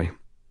Illinois.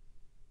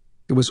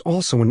 There was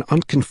also an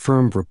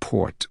unconfirmed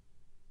report,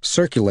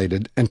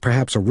 circulated and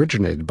perhaps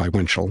originated by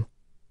Winchell,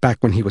 back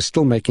when he was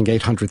still making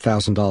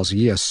 $800,000 a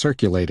year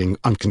circulating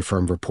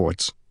unconfirmed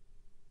reports,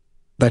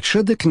 that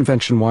should the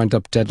convention wind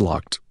up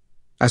deadlocked,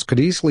 as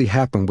could easily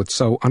happen with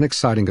so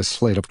unexciting a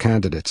slate of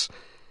candidates,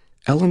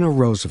 Eleanor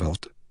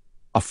Roosevelt,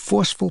 a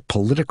forceful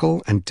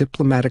political and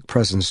diplomatic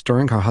presence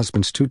during her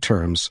husband's 2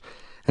 terms,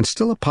 and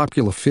still a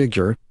popular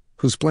figure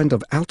whose blend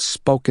of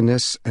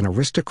outspokenness and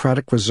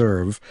aristocratic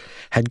reserve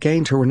had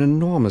gained her an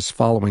enormous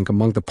following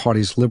among the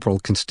party's liberal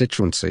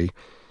constituency,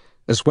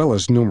 as well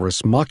as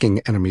numerous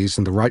mocking enemies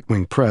in the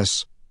right-wing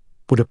press,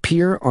 would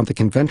appear on the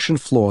convention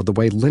floor the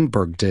way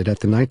Lindbergh did at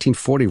the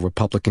 1940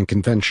 Republican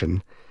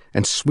Convention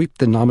and sweep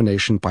the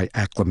nomination by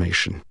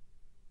acclamation.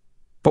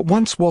 But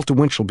once Walter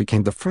Winchell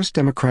became the first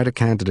Democratic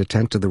candidate to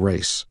enter the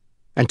race,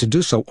 and to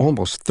do so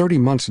almost 30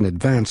 months in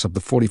advance of the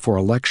 44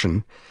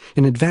 election,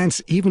 in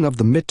advance even of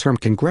the midterm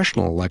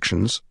congressional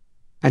elections,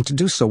 and to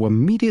do so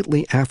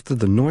immediately after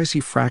the noisy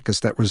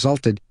fracas that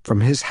resulted from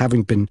his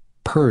having been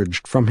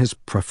purged from his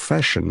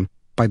profession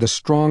by the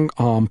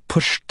strong-arm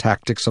push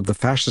tactics of the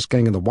fascist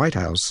gang in the White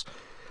House,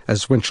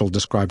 as Winchell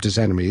described his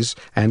enemies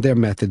and their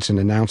methods in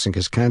announcing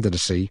his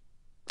candidacy,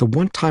 the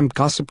one-time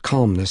gossip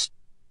columnist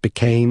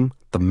became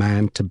the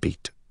man to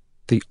beat.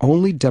 The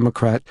only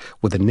Democrat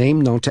with a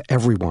name known to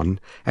everyone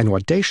and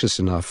audacious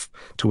enough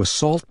to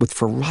assault with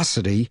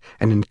ferocity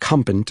an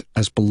incumbent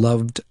as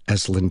beloved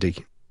as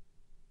Lindy.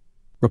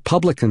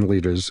 Republican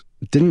leaders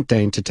didn't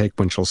deign to take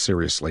Winchell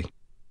seriously,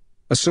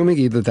 assuming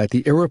either that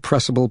the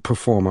irrepressible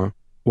performer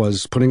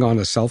was putting on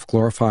a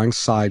self-glorifying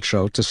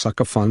sideshow to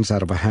sucker funds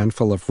out of a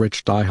handful of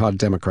rich die-hard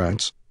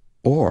Democrats,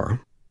 or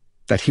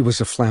that he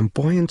was a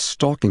flamboyant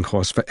stalking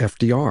horse for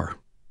FDR.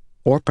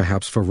 or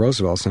perhaps for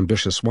Roosevelt's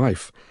ambitious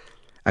wife,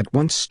 at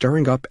once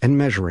stirring up and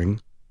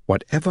measuring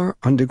whatever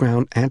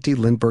underground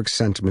anti-Lindbergh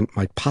sentiment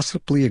might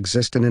possibly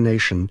exist in a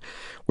nation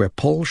where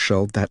polls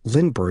showed that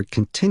Lindbergh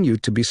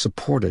continued to be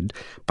supported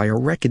by a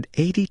record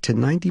 80 to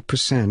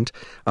 90%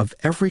 of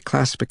every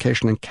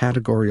classification and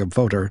category of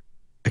voter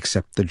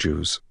except the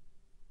Jews.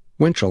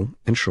 Winchell,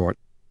 in short,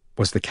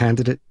 was the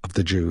candidate of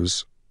the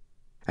Jews,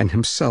 and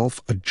himself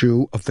a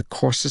Jew of the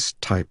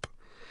coarsest type,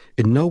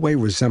 in no way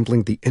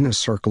resembling the inner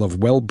circle of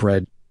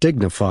well-bred,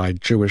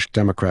 dignified Jewish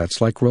Democrats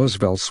like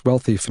Roosevelt's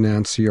wealthy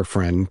financier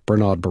friend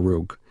Bernard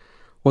Baruch,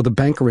 or the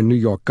banker and New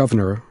York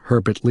governor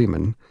Herbert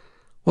Lehman,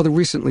 or the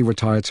recently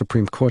retired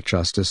Supreme Court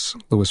Justice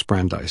Louis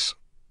Brandeis.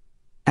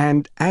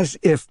 And as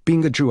if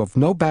being a Jew of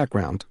no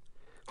background,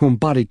 who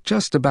embodied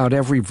just about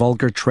every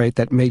vulgar trait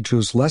that made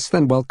Jews less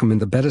than welcome in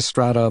the better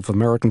strata of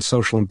American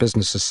social and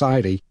business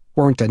society,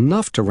 weren't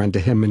enough to render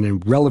him an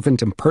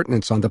irrelevant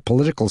impertinence on the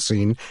political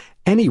scene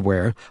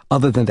anywhere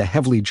other than the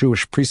heavily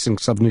Jewish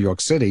precincts of New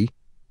York City,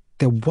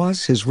 there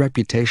was his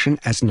reputation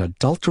as an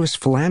adulterous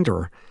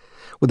philanderer,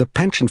 with a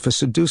penchant for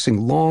seducing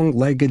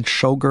long-legged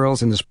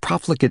showgirls in his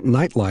profligate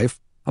nightlife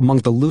among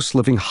the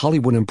loose-living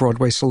Hollywood and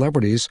Broadway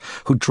celebrities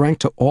who drank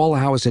to all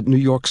hours at New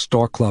York's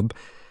Star Club,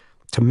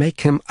 to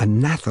make him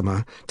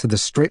anathema to the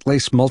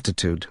straight-laced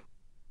multitude.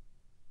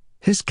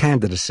 His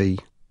candidacy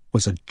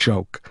was a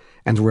joke,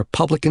 and the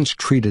Republicans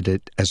treated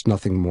it as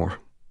nothing more.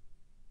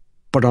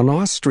 But on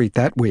our street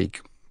that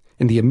week,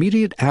 in the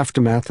immediate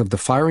aftermath of the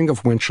firing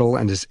of Winchell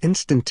and his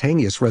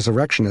instantaneous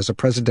resurrection as a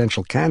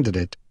presidential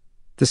candidate,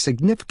 the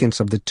significance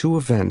of the two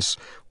events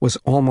was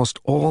almost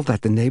all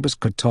that the neighbors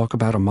could talk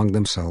about among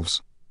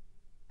themselves.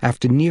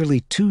 After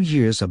nearly 2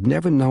 years of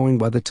never knowing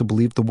whether to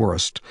believe the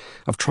worst,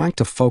 of trying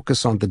to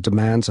focus on the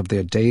demands of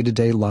their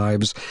day-to-day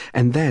lives,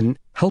 and then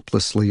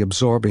helplessly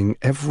absorbing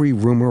every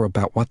rumor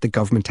about what the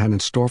government had in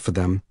store for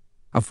them,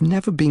 of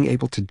never being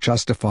able to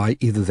justify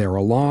either their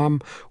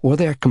alarm or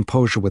their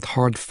composure with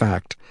hard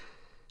fact,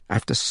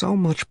 after so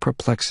much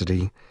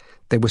perplexity,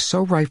 they were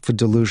so ripe for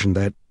delusion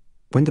that,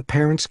 when the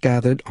parents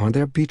gathered on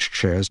their beach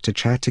chairs to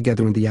chat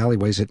together in the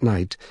alleyways at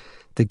night,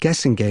 the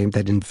guessing game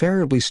that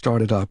invariably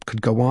started up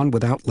could go on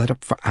without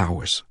let-up for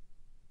hours.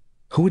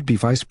 Who would be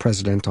vice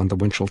president on the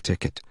Winchell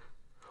ticket?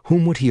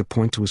 Whom would he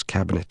appoint to his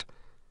cabinet?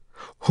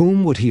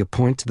 Whom would he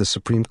appoint to the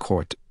Supreme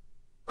Court?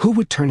 Who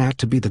would turn out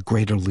to be the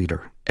greater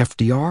leader,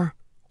 FDR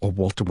or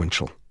Walter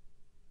Winchell?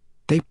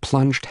 They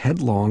plunged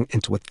headlong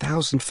into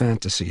 1,000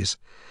 fantasies,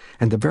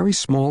 and the very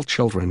small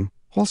children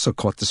also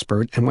caught the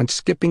spirit and went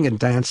skipping and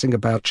dancing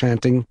about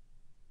chanting,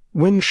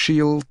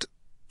 "Windshield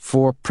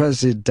for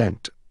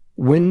President,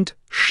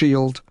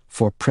 Windshield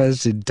for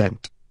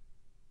President."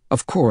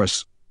 Of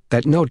course,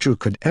 that no Jew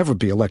could ever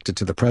be elected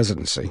to the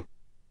presidency.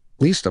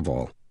 Least of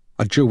all,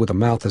 a Jew with a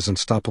mouth as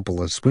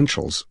unstoppable as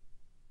Winchell's.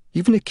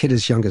 Even a kid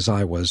as young as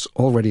I was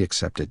already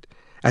accepted,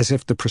 as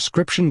if the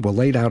prescription were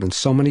laid out in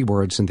so many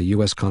words in the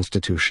U.S.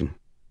 Constitution.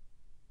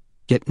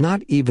 Yet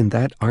not even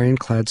that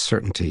ironclad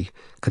certainty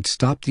could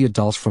stop the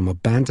adults from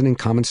abandoning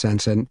common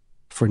sense and,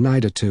 for a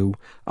night or two,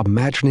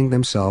 imagining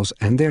themselves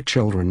and their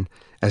children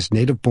as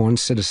native-born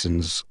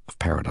citizens of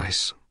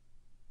paradise.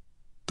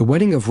 The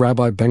wedding of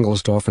Rabbi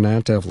Bengelsdorf and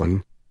Aunt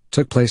Evelyn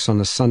took place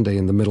on a Sunday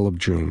in the middle of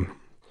June.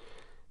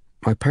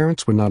 My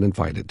parents were not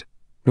invited,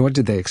 nor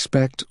did they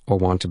expect or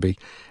want to be,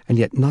 and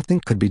yet nothing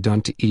could be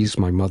done to ease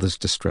my mother's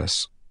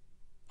distress.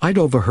 I'd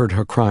overheard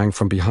her crying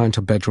from behind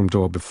her bedroom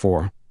door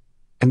before,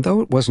 and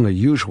though it wasn't a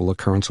usual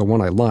occurrence or one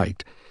I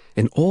liked,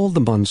 in all the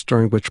months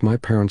during which my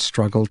parents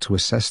struggled to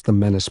assess the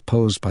menace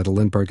posed by the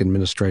Lindbergh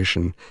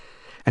administration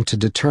and to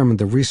determine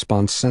the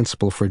response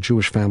sensible for a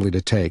Jewish family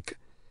to take,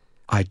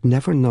 I'd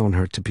never known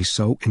her to be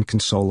so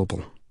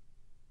inconsolable.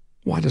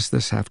 "Why does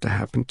this have to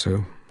happen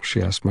to?" she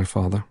asked my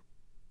father.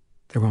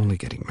 "They're only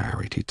getting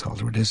married," he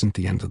told her. "It isn't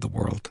the end of the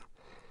world."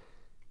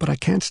 "But I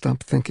can't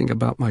stop thinking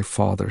about my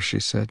father," she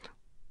said.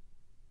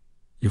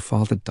 "Your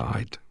father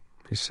died,"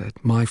 he said.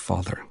 "My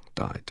father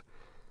died.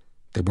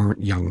 They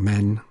weren't young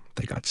men.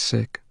 They got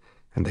sick,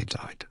 and they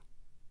died."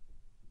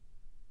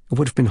 It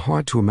would have been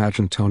hard to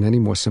imagine a tone any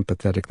more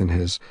sympathetic than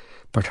his,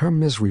 but her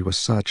misery was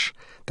such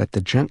that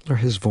the gentler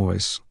his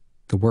voice,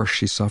 the worse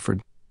she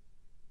suffered.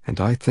 "And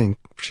I think,"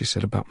 she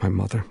said about my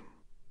mother,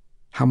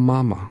 "how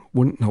Mama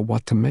wouldn't know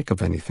what to make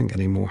of anything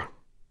anymore."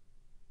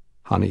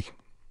 "Honey,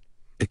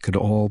 it could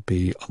all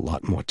be a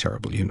lot more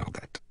terrible, you know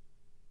that."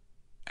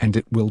 "And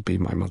it will be,"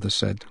 my mother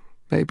said.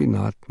 "Maybe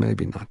not,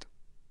 maybe not.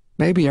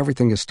 Maybe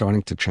everything is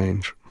starting to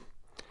change.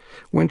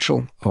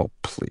 Winchell, oh,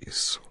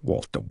 please,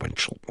 Walter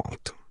Winchell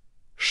won't."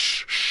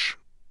 "Shh, shh,"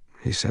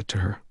 he said to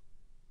her,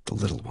 "the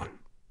little one."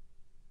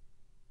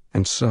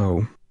 And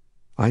so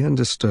I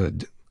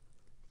understood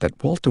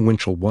that Walter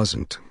Winchell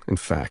wasn't, in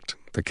fact,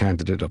 the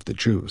candidate of the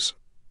Jews.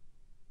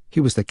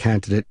 He was the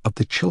candidate of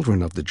the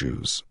children of the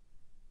Jews,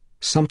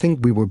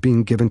 something we were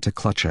being given to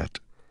clutch at,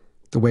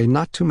 the way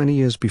not too many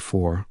years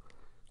before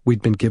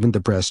we'd been given the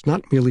breast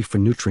not merely for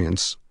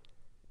nutrients,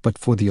 but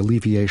for the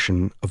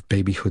alleviation of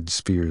babyhood's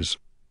fears.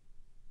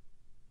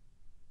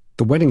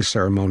 The wedding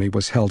ceremony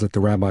was held at the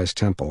rabbi's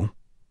temple,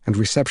 and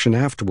reception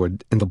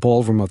afterward in the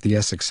ballroom of the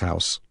Essex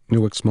House,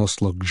 Newark's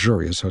most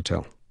luxurious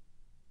hotel.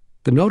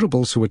 The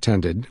notables who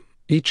attended,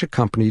 each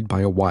accompanied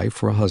by a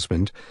wife or a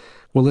husband,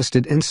 were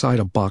listed inside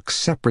a box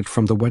separate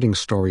from the wedding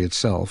story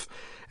itself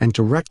and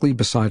directly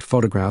beside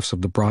photographs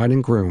of the bride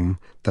and groom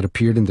that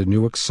appeared in the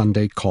Newark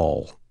Sunday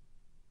Call.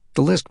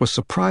 The list was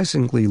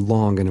surprisingly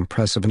long and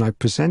impressive, and I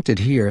present it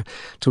here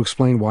to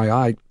explain why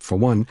I, for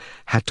one,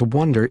 had to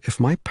wonder if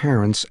my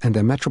parents and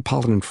their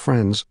metropolitan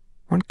friends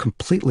weren't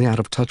completely out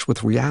of touch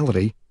with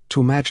reality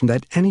to imagine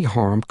that any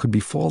harm could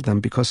befall them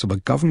because of a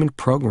government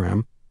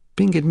program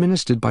being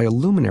administered by a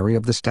luminary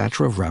of the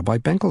stature of Rabbi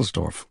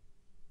Benkelsdorf.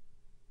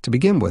 To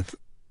begin with,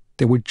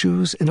 there were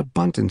Jews in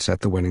abundance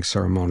at the wedding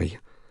ceremony,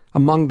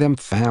 among them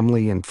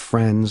family and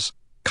friends,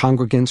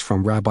 congregants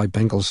from Rabbi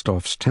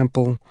Benkelsdorf's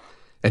temple,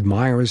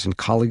 admirers and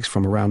colleagues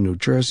from around New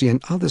Jersey,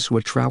 and others who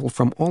had traveled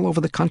from all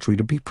over the country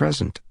to be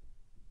present.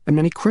 And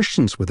many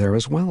Christians were there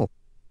as well.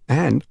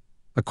 And,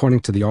 according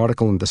to the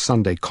article in the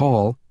Sunday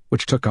Call,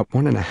 which took up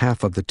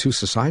 1.5 of the 2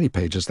 society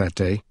pages that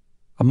day,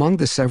 among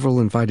the several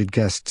invited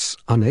guests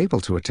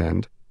unable to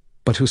attend,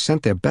 but who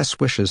sent their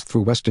best wishes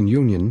through Western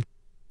Union,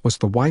 was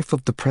the wife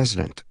of the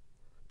president,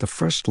 the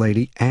First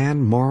Lady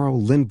Anne Morrow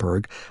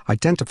Lindbergh,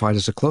 identified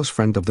as a close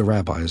friend of the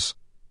rabbi's,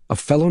 a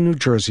fellow New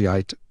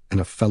Jerseyite and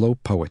a fellow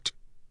poet,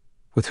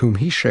 with whom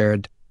he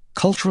shared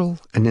cultural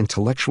and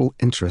intellectual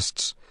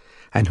interests,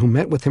 and who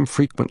met with him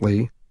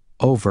frequently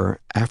over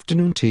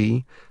afternoon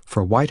tea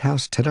for a White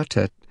House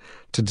tete-a-tete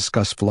to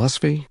discuss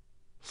philosophy,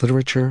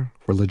 literature,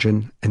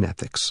 religion, and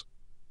ethics.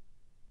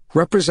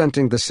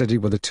 Representing the city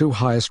were the 2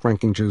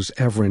 highest-ranking Jews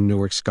ever in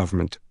Newark's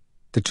government,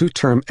 the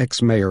 2-term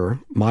ex-mayor,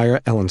 Meyer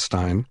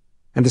Ellenstein,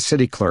 and the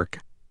city clerk,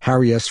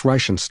 Harry S.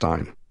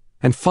 Reichenstein,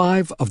 and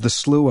 5 of the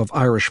slew of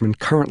Irishmen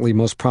currently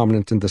most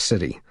prominent in the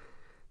city: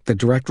 the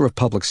Director of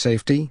Public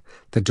Safety,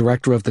 the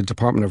Director of the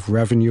Department of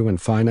Revenue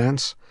and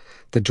Finance,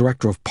 the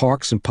Director of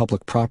Parks and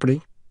Public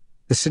Property,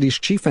 the city's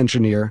Chief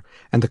Engineer,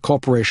 and the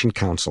Corporation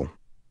Counsel.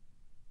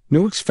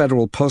 Newark's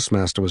federal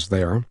postmaster was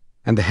there,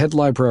 and the head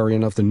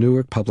librarian of the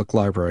Newark Public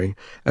Library,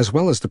 as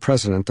well as the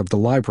president of the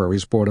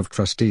library's Board of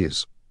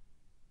Trustees.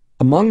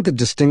 Among the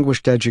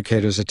distinguished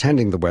educators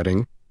attending the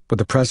wedding were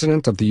the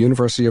president of the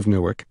University of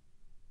Newark,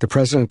 the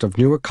president of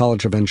Newark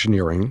College of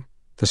Engineering,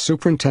 the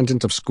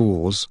superintendent of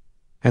schools,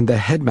 and the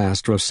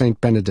headmaster of St.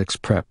 Benedict's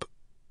Prep,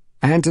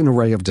 and an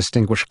array of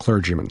distinguished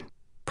clergymen,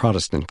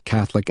 Protestant,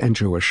 Catholic, and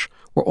Jewish,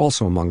 were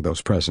also among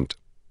those present.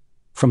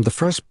 From the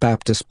First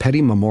Baptist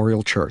Petty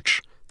Memorial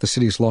Church, the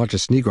city's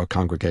largest Negro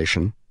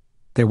congregation,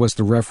 there was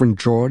the Reverend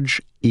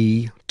George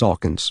E.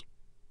 Dawkins.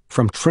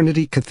 From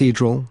Trinity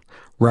Cathedral,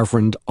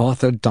 Reverend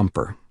Arthur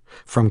Dumper.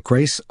 From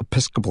Grace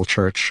Episcopal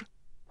Church,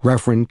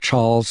 Reverend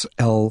Charles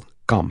L.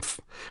 Gumpf.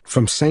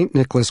 From St.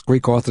 Nicholas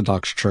Greek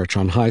Orthodox Church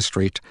on High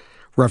Street,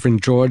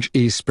 Reverend George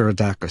E.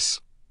 Spiridakis.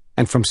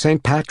 And from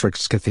St.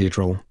 Patrick's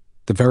Cathedral,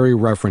 the Very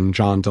Reverend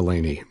John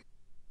Delaney.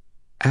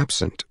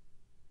 Absent,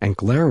 and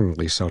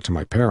glaringly so to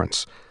my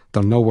parents,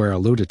 though nowhere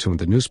alluded to in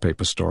the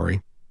newspaper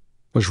story,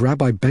 was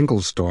Rabbi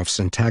Benkelsdorf's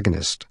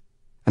antagonist,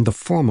 and the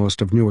foremost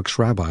of Newark's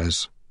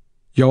rabbis,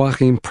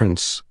 Joachim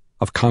Prinz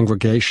of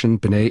Congregation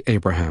B'nai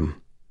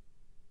Abraham.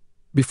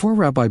 Before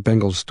Rabbi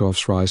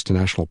Benkelsdorf's rise to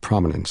national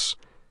prominence,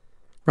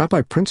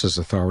 Rabbi Prinz's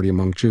authority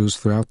among Jews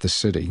throughout the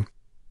city,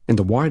 in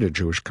the wider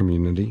Jewish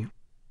community,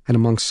 and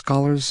among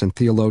scholars and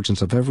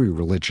theologians of every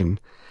religion,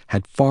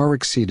 had far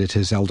exceeded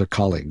his elder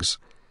colleagues,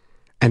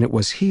 and it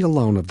was he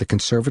alone of the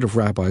conservative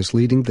rabbis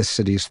leading the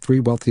city's 3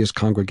 wealthiest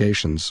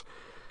congregations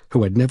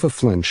who had never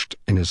flinched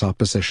in his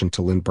opposition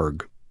to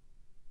Lindbergh.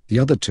 The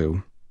other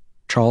 2,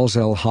 Charles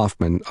L.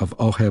 Hoffman of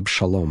Oheb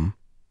Shalom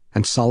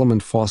and Solomon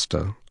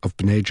Foster of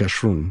B'nai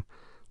Jeshurun,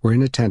 were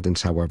in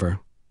attendance, however,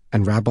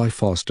 and Rabbi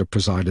Foster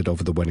presided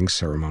over the wedding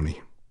ceremony.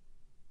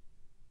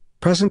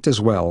 Present as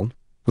well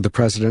were the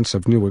presidents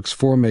of Newark's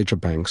 4 major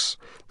banks,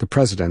 the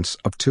presidents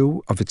of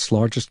 2 of its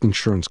largest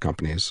insurance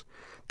companies,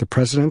 the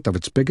president of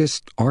its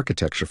biggest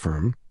architecture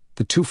firm,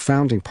 the 2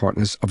 founding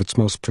partners of its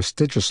most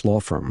prestigious law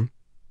firm,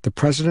 the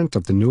president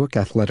of the Newark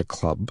Athletic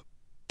Club,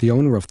 the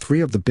owner of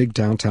 3 of the big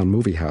downtown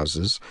movie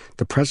houses,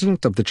 the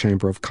president of the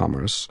Chamber of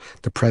Commerce,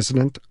 the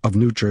president of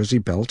New Jersey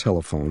Bell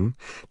Telephone,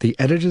 the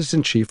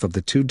editors-in-chief of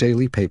the 2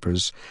 daily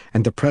papers,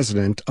 and the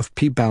president of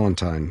P.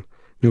 Ballantine,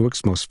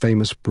 Newark's most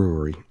famous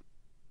brewery.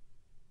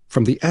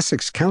 From the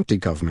Essex County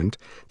government,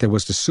 there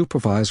was the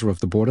supervisor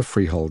of the Board of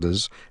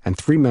Freeholders and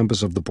 3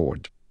 members of the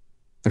board.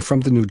 And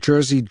from the New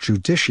Jersey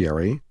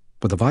Judiciary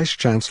were the Vice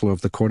Chancellor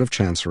of the Court of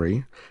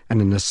Chancery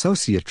and an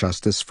Associate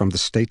Justice from the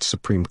State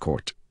Supreme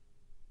Court.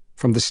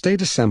 From the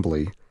State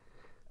Assembly,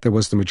 there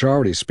was the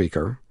Majority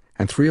Speaker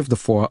and 3 of the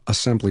 4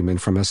 Assemblymen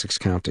from Essex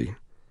County,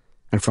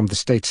 and from the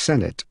State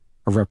Senate,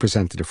 a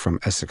representative from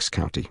Essex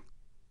County.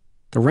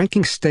 The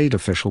ranking state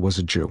official was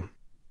a Jew,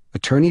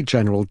 Attorney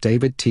General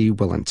David T.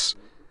 Willents,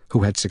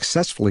 who had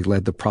successfully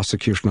led the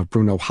prosecution of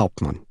Bruno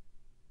Hauptmann.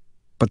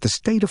 But the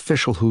state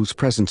official whose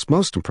presence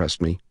most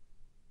impressed me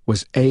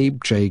was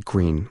Abe J.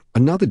 Green,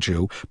 another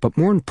Jew, but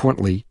more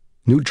importantly,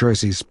 New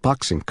Jersey's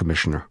boxing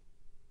commissioner.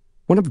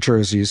 One of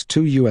Jersey's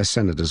 2 U.S.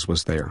 senators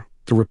was there,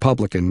 the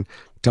Republican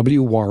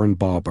W. Warren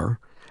Barber,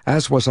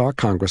 as was our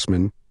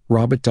Congressman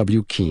Robert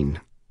W. Keene.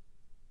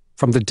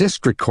 From the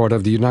District Court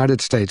of the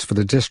United States for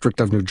the District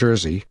of New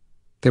Jersey,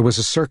 there was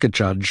a circuit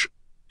judge,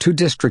 2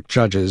 district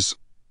judges,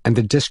 and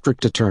the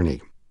district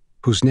attorney,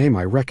 whose name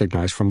I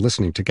recognized from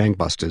listening to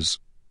Gangbusters,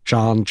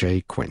 John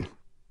J. Quinn.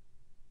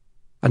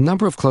 A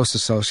number of close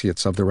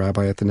associates of the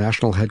rabbi at the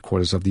national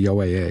headquarters of the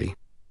OAA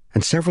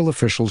and several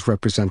officials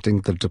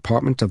representing the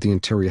Department of the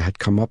Interior had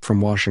come up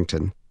from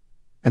Washington,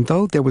 and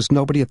though there was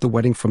nobody at the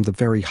wedding from the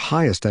very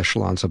highest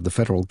echelons of the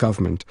federal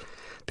government,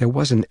 there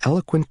was an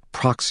eloquent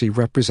proxy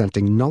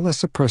representing no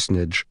less a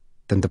personage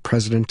than the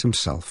President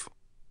himself.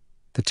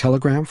 The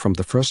telegram from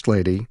the First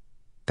Lady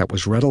that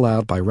was read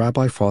aloud by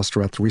Rabbi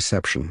Foster at the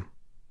reception,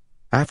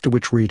 after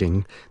which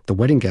reading, the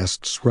wedding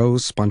guests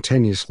rose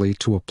spontaneously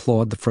to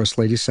applaud the First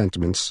Lady's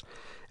sentiments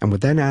and were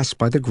then asked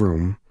by the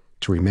groom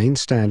to remain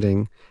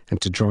standing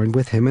and to join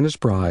with him and his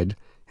bride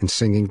in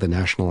singing the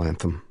national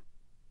anthem.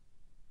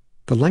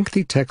 The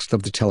lengthy text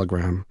of the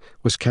telegram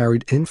was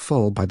carried in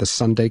full by the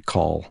Sunday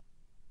call.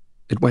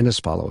 It went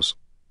as follows.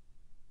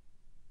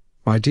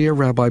 My dear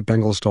Rabbi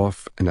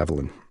Bengelsdorf and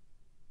Evelyn,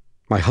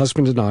 my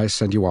husband and I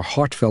send you our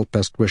heartfelt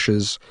best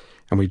wishes,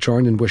 and we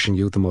join in wishing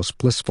you the most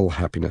blissful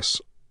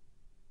happiness.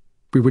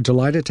 We were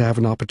delighted to have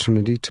an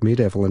opportunity to meet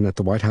Evelyn at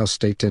the White House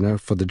State Dinner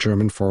for the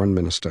German Foreign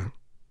Minister.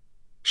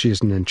 She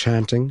is an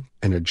enchanting,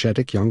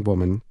 energetic young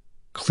woman,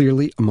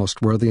 clearly a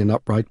most worthy and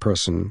upright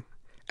person,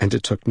 and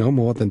it took no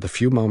more than the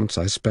few moments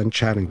I spent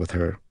chatting with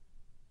her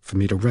for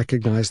me to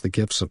recognize the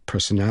gifts of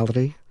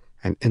personality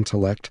and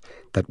intellect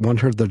that won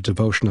her the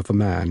devotion of a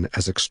man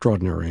as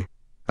extraordinary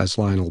as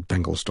Lionel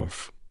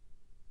Bengelsdorf.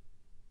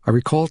 I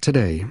recall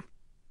today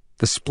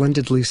the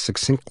splendidly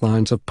succinct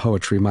lines of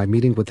poetry my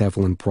meeting with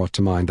Evelyn brought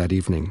to mind that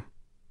evening.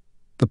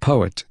 The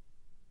poet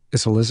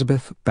is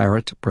Elizabeth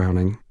Barrett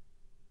Browning,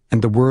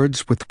 and the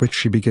words with which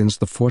she begins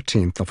the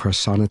 14th of her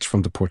sonnets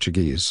from the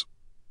Portuguese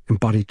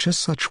embody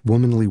just such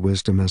womanly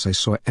wisdom as I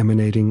saw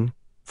emanating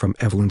from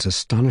Evelyn's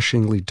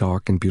astonishingly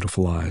dark and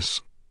beautiful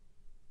eyes.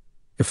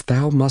 If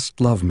thou must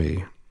love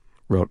me,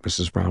 wrote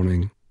Mrs.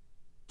 Browning,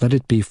 let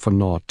it be for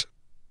naught,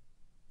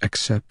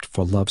 except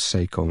for love's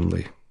sake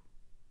only.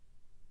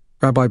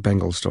 Rabbi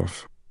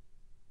Bengelsdorf,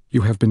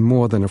 you have been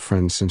more than a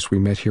friend since we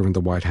met here in the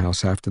White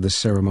House after the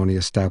ceremony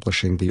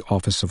establishing the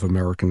Office of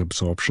American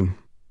Absorption.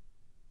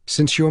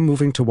 Since your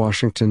moving to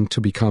Washington to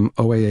become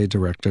OAA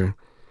director,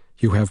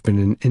 you have been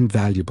an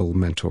invaluable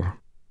mentor.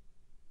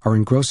 Our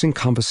engrossing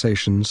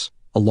conversations,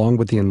 along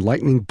with the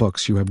enlightening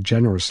books you have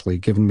generously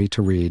given me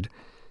to read,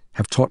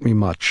 have taught me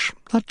much,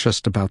 not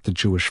just about the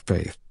Jewish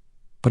faith,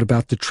 but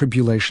about the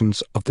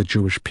tribulations of the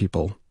Jewish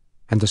people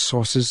and the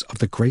sources of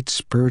the great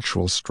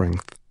spiritual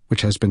strength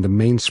which has been the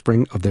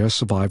mainspring of their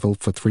survival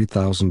for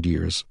 3,000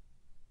 years.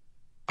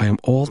 I am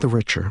all the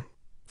richer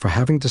for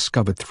having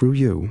discovered through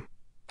you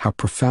how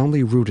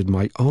profoundly rooted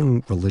my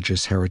own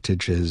religious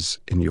heritage is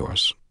in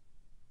yours.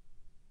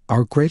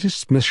 Our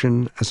greatest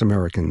mission as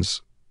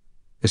Americans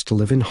is to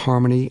live in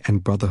harmony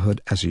and brotherhood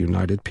as a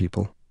united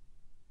people.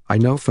 I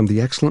know from the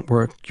excellent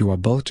work you are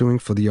both doing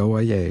for the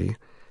OAA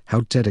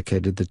how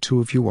dedicated the two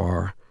of you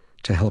are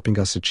to helping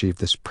us achieve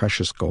this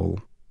precious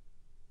goal.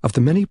 Of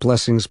the many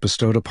blessings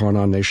bestowed upon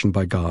our nation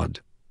by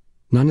God,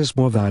 none is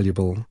more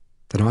valuable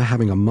than our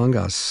having among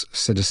us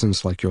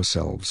citizens like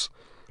yourselves,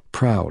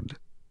 proud,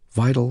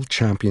 vital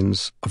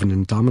champions of an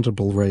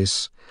indomitable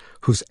race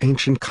whose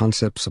ancient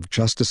concepts of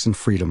justice and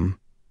freedom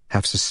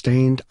have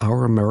sustained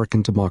our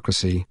American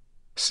democracy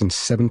since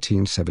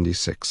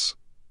 1776.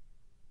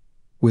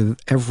 With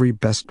every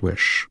best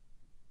wish,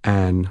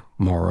 Anne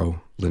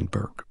Morrow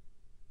Lindbergh.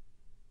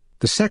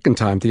 The second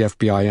time the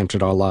FBI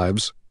entered our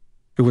lives,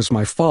 it was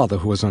my father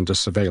who was under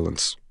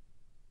surveillance.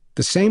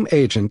 The same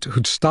agent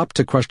who'd stopped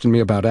to question me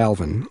about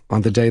Alvin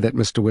on the day that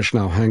Mr.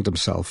 Wishnow hanged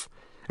himself,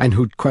 and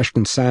who'd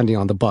questioned Sandy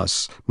on the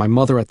bus, my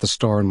mother at the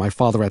store, and my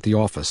father at the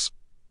office,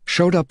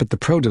 showed up at the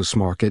produce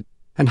market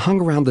and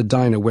hung around the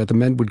diner where the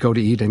men would go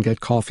to eat and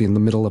get coffee in the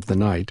middle of the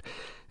night,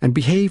 and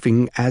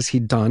behaving as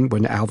he'd done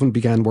when Alvin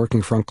began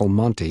working for Uncle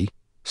Monty,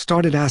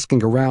 started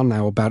asking around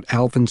now about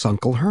Alvin's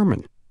Uncle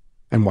Herman,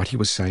 and what he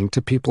was saying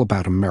to people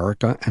about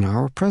America and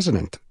our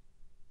president.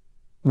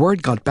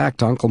 Word got back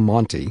to Uncle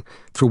Monty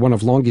through one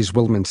of Longie's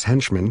Wilman's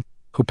henchmen,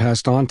 who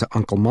passed on to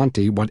Uncle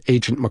Monty what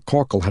Agent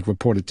McCorkle had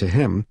reported to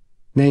him,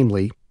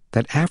 namely,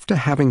 that after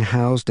having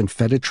housed and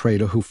fed a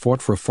trader who fought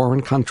for a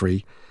foreign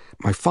country,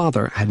 my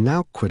father had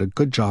now quit a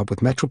good job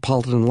with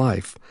Metropolitan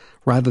Life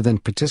rather than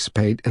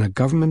participate in a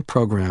government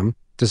program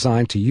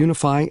designed to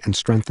unify and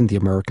strengthen the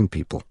American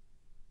people.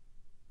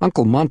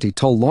 Uncle Monty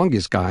told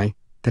Longie's guy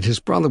that his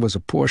brother was a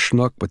poor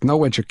schnook with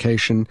no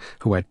education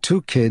who had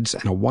 2 kids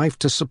and a wife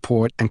to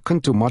support and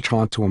couldn't do much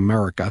harm to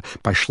America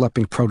by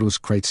schlepping produce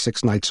crates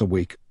 6 nights a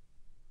week.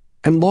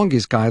 And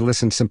Longie's guy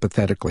listened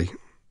sympathetically,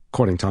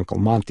 according to Uncle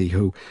Monty,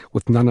 who,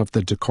 with none of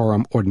the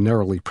decorum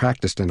ordinarily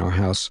practiced in our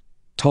house,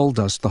 told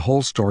us the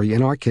whole story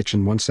in our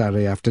kitchen one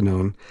Saturday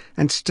afternoon,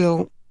 and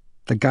still,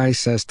 the guy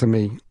says to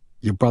me,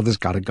 "Your brother's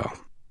got to go."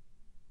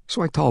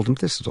 So I told him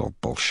this is all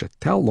bullshit.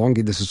 Tell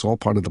Longy this is all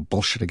part of the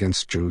bullshit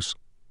against Jews.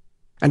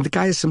 And the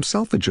guy is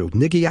himself a Jew,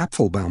 Niggy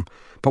Apfelbaum.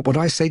 But what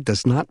I say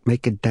does not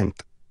make a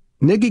dent.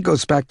 Niggy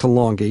goes back to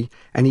Longy,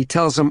 and he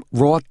tells him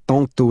Roth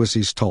don't do as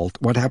he's told.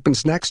 What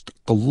happens next?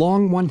 The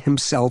long one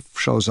himself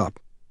shows up.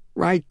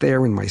 Right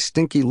there in my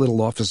stinky little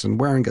office and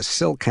wearing a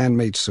silk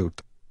handmade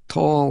suit.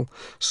 Tall,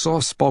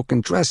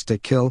 soft-spoken, dressed to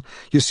kill.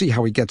 You see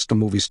how he gets the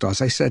movie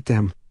stars. I said to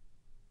him,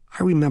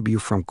 I remember you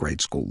from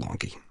grade school,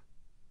 Longy.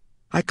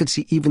 I could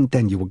see even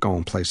then you were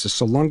going places.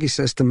 So Longy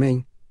says to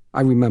me,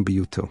 I remember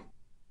you too.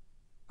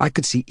 I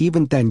could see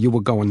even then you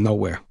were going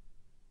nowhere.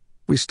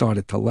 We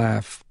started to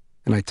laugh,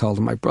 and I told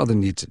him my brother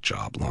needs a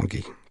job,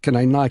 Longy. Can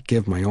I not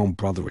give my own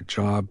brother a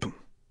job?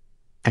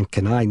 And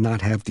can I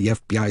not have the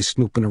FBI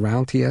snooping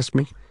around, he asked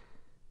me.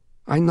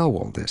 I know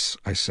all this,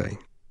 I say.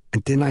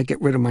 And didn't I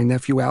get rid of my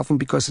nephew Alvin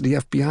because of the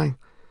FBI?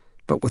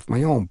 But with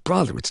my own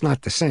brother, it's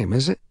not the same,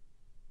 is it?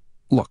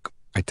 Look,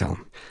 I tell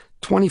him,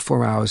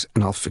 24 hours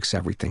and I'll fix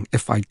everything.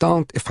 If I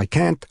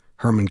can't,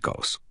 Herman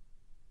goes.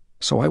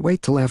 So I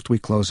wait till after we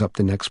close up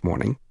the next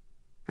morning,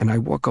 and I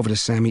walk over to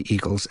Sammy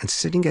Eagles, and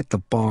sitting at the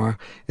bar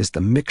is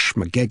the Mick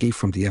Schmagegi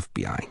from the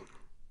FBI.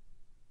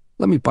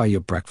 Let me buy you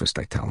a breakfast,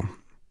 I tell him.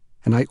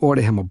 And I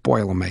order him a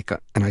Boilermaker,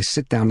 and I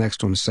sit down next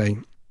to him and say,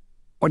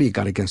 what do you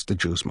got against the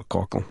Jews,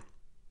 McCorkle?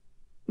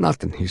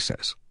 Nothing, he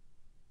says.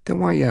 Then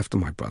why are you after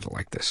my brother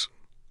like this?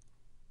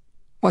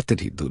 What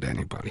did he do to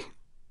anybody?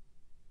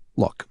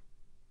 Look,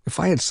 if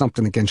I had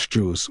something against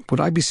Jews, would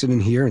I be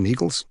sitting here in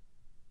Eagles?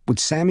 Would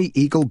Sammy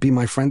Eagle be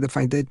my friend if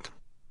I did?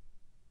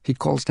 He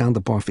calls down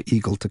the bar for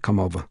Eagle to come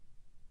over.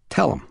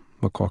 Tell him,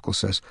 McCorkle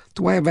says,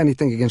 do I have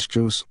anything against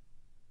Jews?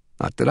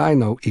 Not that I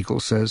know, Eagle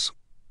says.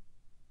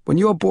 When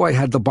your boy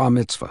had the bar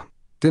mitzvah,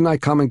 didn't I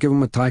come and give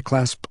him a tie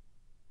clasp?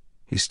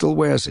 He still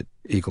wears it,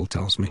 Eagle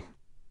tells me.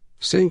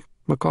 See,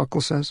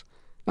 McCorkle says,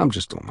 I'm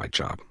just doing my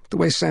job, the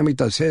way Sammy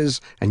does his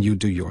and you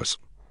do yours.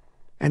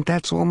 And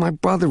that's all my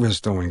brother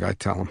is doing, I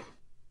tell him.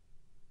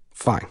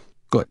 Fine,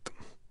 good.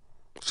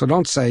 So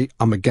don't say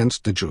I'm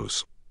against the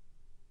Jews.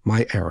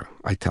 My error,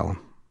 I tell him.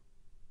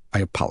 I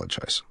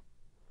apologize.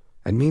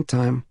 And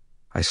meantime,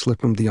 I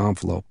slip him the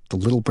envelope, the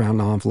little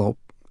brown envelope,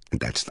 and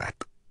that's that.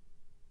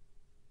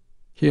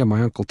 Here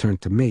my uncle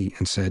turned to me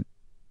and said,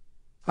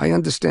 I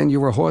understand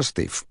you're a horse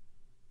thief.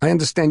 I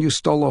understand you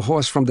stole a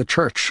horse from the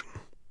church.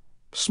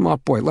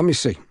 Smart boy, let me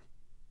see.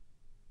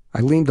 I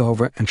leaned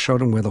over and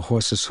showed him where the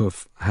horse's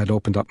hoof had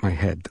opened up my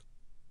head.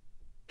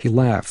 He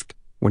laughed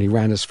when he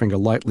ran his finger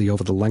lightly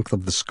over the length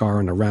of the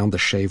scar and around the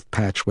shaved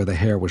patch where the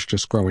hair was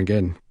just growing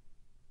in.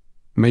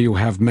 May you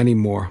have many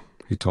more,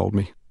 he told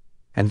me.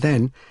 And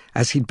then,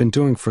 as he'd been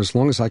doing for as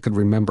long as I could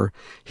remember,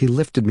 he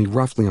lifted me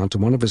roughly onto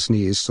one of his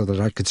knees so that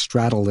I could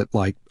straddle it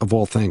like, of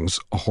all things,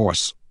 a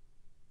horse.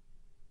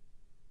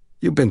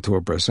 You've been to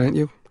a bris, ain't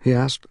you? He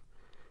asked,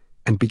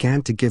 and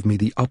began to give me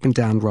the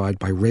up-and-down ride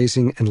by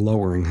raising and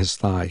lowering his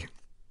thigh.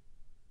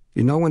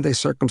 You know when they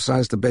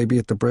circumcise the baby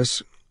at the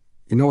bris?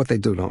 You know what they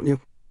do, don't you?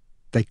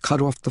 They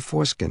cut off the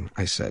foreskin,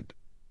 I said.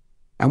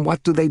 And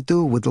what do they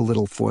do with the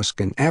little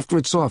foreskin? After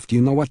it's off, do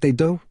you know what they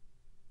do?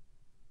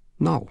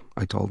 No,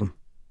 I told him.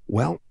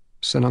 Well,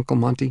 said Uncle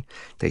Monty,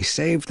 they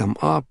save them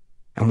up,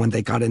 and when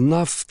they got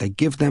enough, they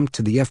give them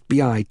to the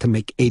FBI to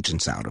make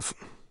agents out of.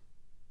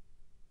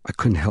 I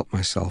couldn't help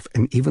myself,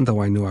 and even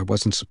though I knew I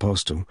wasn't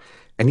supposed to,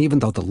 and even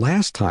though the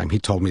last time he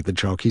told me the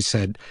joke, he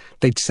said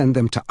they'd send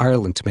them to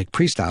Ireland to make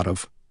priests out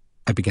of,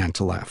 I began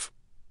to laugh.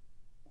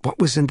 What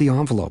was in the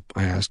envelope?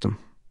 I asked him.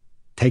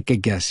 Take a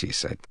guess, he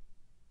said.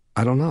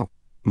 I don't know.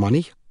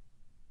 Money?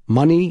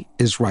 Money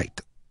is right.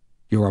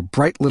 You're a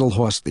bright little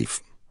horse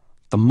thief.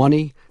 The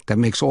money that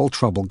makes all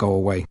trouble go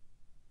away.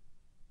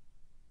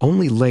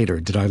 Only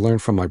later did I learn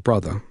from my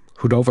brother,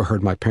 who'd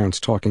overheard my parents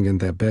talking in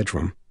their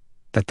bedroom,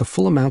 that the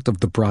full amount of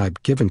the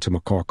bribe given to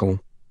McCorkle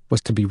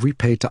was to be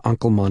repaid to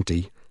Uncle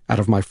Monty out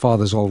of my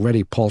father's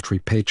already paltry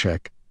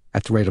paycheck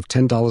at the rate of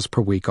 $10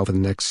 per week over the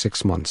next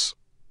 6 months.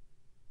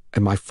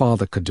 And my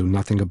father could do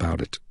nothing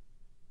about it.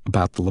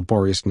 About the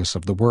laboriousness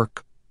of the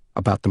work,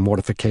 about the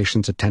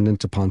mortifications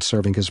attendant upon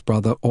serving his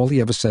brother, all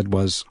he ever said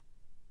was,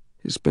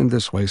 he's been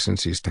this way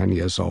since he's 10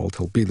 years old.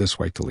 He'll be this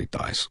way till he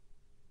dies.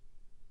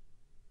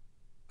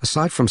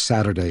 Aside from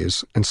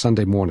Saturdays and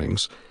Sunday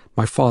mornings,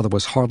 my father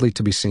was hardly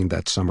to be seen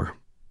that summer.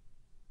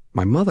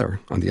 My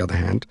mother, on the other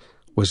hand,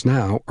 was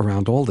now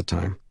around all the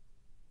time.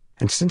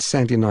 And since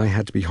Sandy and I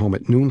had to be home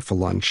at noon for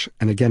lunch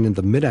and again in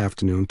the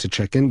mid-afternoon to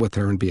check in with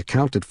her and be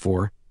accounted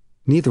for,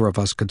 neither of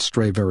us could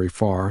stray very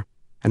far,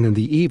 and in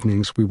the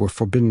evenings we were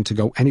forbidden to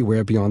go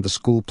anywhere beyond the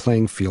school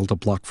playing field a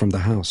block from the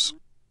house.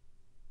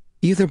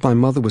 Either my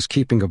mother was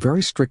keeping a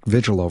very strict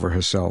vigil over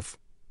herself,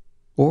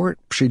 or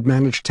she'd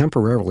managed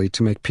temporarily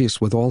to make peace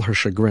with all her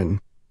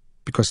chagrin,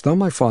 because though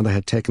my father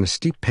had taken a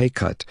steep pay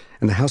cut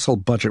and the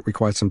household budget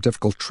required some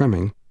difficult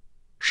trimming,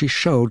 she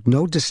showed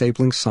no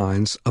disabling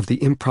signs of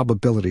the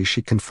improbability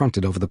she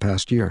confronted over the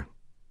past year.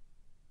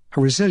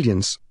 Her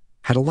resilience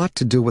had a lot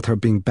to do with her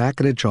being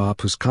back at a job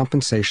whose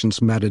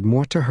compensations mattered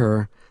more to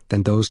her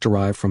than those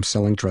derived from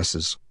selling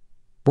dresses,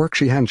 work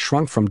she hadn't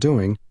shrunk from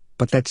doing,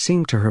 but that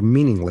seemed to her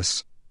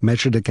meaningless,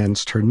 measured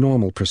against her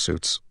normal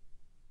pursuits.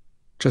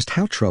 Just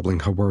how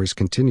troubling her worries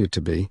continued to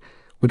be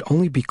would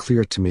only be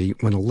clear to me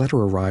when a letter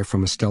arrived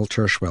from Estelle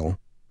Tirschwell,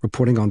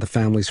 reporting on the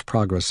family's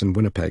progress in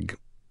Winnipeg.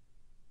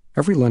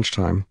 Every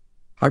lunchtime,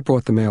 I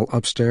brought the mail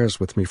upstairs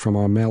with me from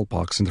our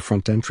mailbox in the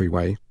front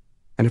entryway,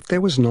 and if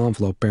there was an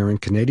envelope bearing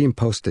Canadian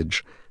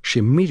postage, she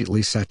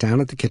immediately sat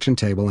down at the kitchen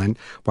table and,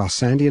 while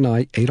Sandy and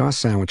I ate our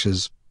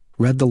sandwiches,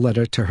 read the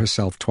letter to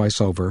herself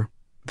twice over,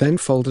 then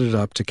folded it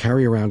up to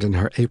carry around in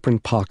her apron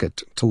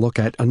pocket to look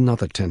at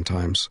another 10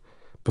 times,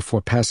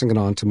 before passing it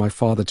on to my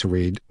father to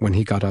read when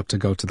he got up to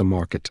go to the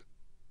market.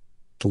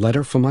 The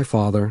letter for my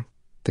father,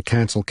 the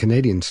canceled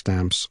Canadian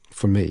stamps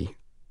for me,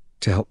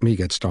 to help me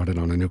get started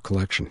on a new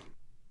collection.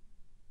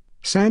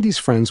 Sandy's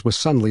friends were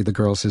suddenly the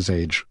girls his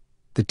age,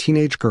 the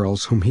teenage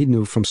girls whom he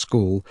knew from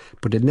school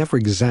but had never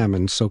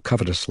examined so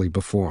covetously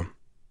before.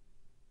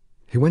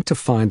 He went to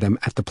find them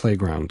at the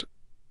playground,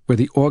 where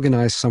the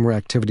organized summer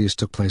activities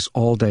took place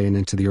all day and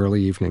into the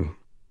early evening.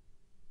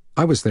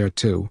 I was there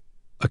too,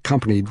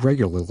 accompanied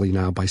regularly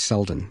now by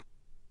Selden.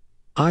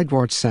 I'd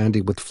watched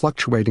Sandy with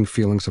fluctuating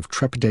feelings of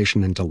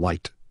trepidation and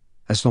delight,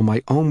 as though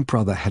my own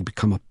brother had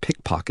become a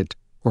pickpocket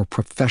or a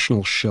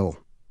professional shill.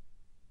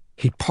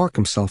 He'd park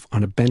himself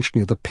on a bench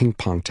near the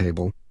ping-pong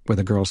table, where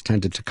the girls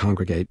tended to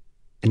congregate,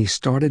 and he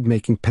started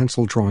making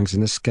pencil drawings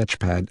in a sketch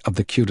pad of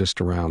the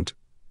cutest around.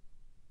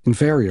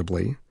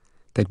 Invariably,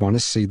 they'd want to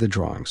see the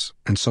drawings,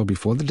 and so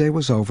before the day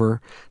was over,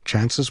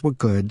 chances were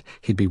good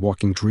he'd be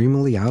walking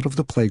dreamily out of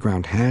the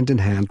playground hand in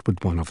hand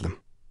with one of them.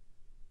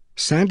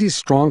 Sandy's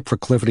strong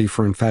proclivity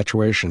for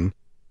infatuation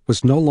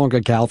was no longer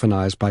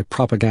galvanized by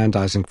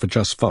propagandizing for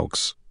just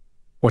folks,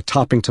 or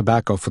topping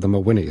tobacco for the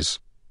Mowinnies,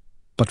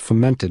 but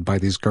fomented by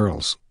these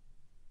girls.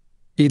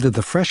 Either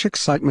the fresh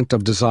excitement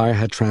of desire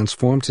had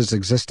transformed his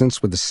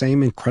existence with the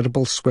same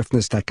incredible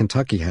swiftness that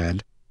Kentucky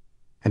had,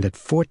 and at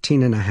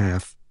 14 and a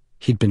half,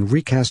 he'd been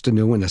recast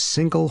anew in a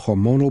single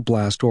hormonal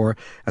blast, or,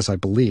 as I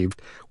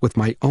believed, with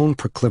my own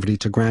proclivity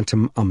to grant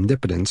him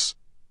omnipotence,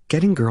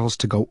 getting girls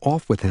to go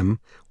off with him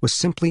was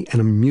simply an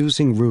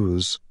amusing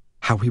ruse,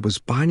 how he was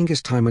biding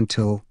his time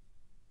until...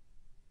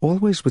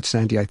 Always with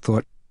Sandy I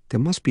thought there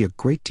must be a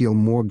great deal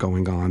more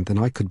going on than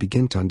I could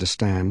begin to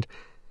understand,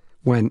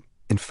 when,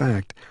 in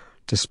fact,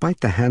 despite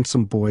the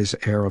handsome boy's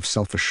air of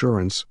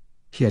self-assurance,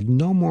 he had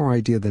no more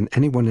idea than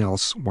anyone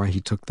else why he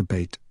took the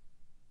bait.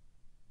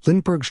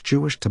 Lindbergh's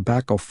Jewish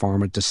tobacco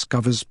farmer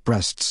discovers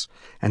breasts,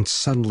 and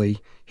suddenly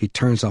he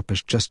turns up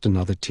as just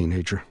another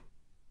teenager.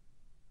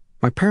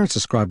 My parents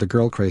ascribed the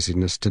girl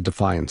craziness to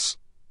defiance,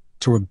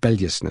 to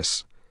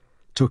rebelliousness,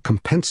 to a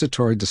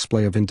compensatory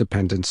display of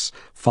independence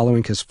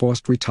following his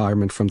forced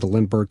retirement from the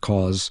Lindbergh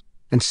cause,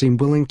 and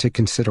seemed willing to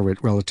consider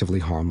it relatively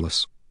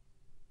harmless.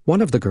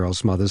 One of the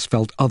girls' mothers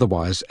felt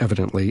otherwise,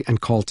 evidently, and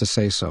called to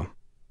say so.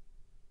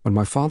 When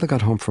my father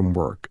got home from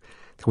work,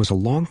 there was a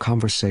long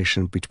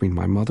conversation between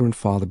my mother and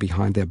father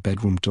behind their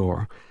bedroom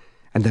door,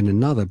 and then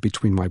another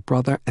between my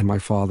brother and my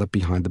father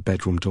behind the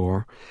bedroom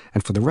door,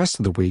 and for the rest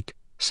of the week,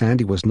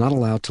 Sandy was not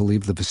allowed to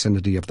leave the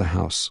vicinity of the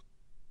house.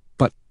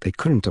 But they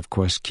couldn't, of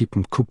course, keep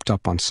him cooped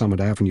up on Summit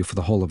Avenue for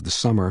the whole of the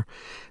summer,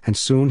 and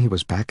soon he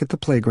was back at the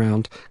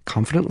playground,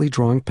 confidently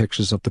drawing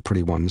pictures of the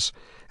pretty ones,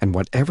 and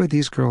whatever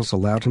these girls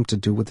allowed him to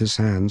do with his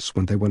hands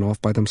when they went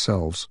off by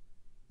themselves,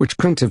 which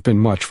couldn't have been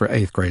much for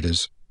 8th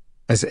graders,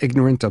 as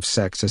ignorant of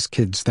sex as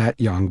kids that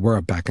young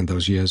were back in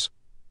those years.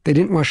 They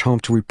didn't rush home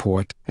to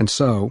report, and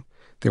so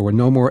there were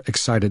no more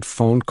excited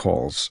phone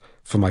calls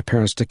for my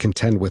parents to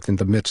contend with in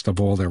the midst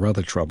of all their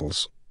other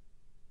troubles.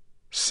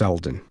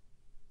 Selden.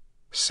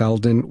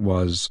 Selden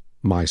was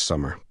my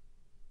summer.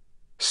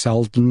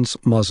 Selden's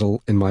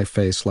muzzle in my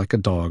face like a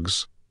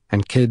dog's,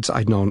 and kids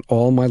I'd known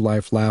all my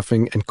life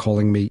laughing and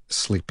calling me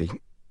sleepy.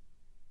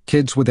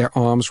 Kids with their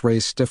arms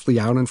raised stiffly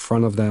out in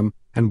front of them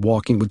and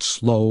walking with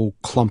slow,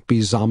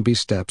 clumpy zombie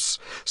steps,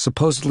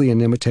 supposedly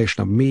an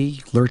imitation of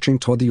me lurching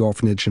toward the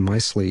orphanage in my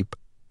sleep,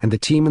 and the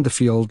team in the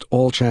field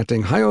all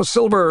chanting, "Hi-yo,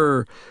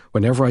 Silver!"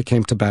 whenever I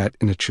came to bat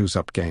in a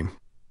choose-up game.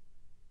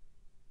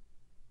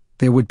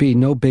 There would be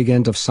no big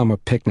end-of-summer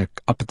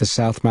picnic up at the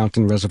South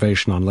Mountain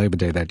Reservation on Labor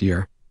Day that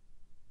year,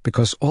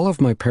 because all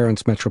of my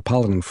parents'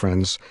 metropolitan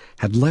friends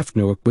had left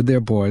Newark with their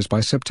boys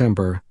by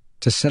September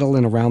to settle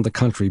in around the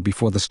country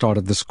before the start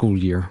of the school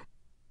year.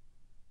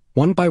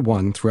 One by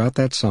one, throughout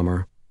that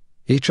summer,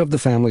 each of the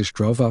families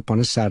drove up on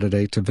a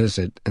Saturday to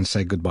visit and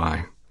say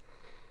goodbye.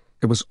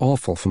 It was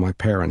awful for my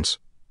parents,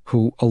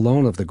 who,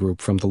 alone of the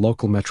group from the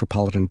local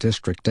metropolitan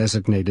district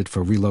designated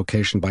for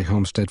relocation by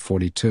Homestead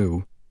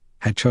 42,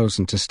 had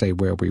chosen to stay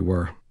where we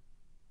were.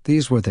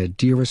 These were their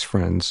dearest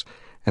friends,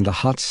 and the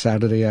hot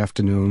Saturday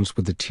afternoons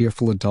with the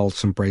tearful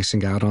adults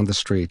embracing out on the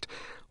street,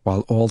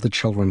 while all the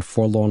children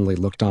forlornly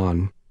looked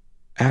on,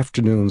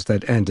 afternoons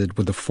that ended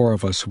with the 4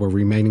 of us who were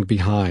remaining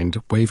behind,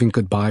 waving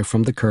goodbye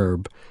from the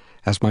curb,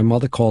 as my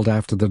mother called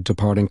after the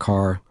departing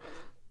car,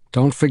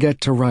 "Don't forget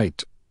to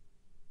write,"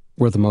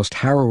 were the most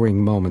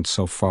harrowing moments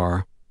so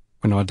far,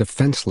 when our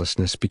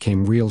defenselessness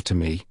became real to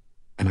me,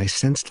 and I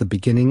sensed the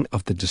beginning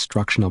of the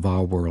destruction of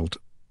our world.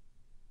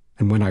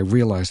 And when I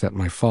realized that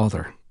my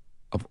father,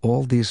 of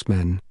all these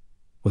men,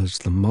 was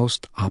the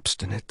most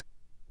obstinate,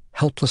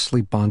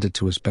 helplessly bonded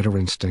to his better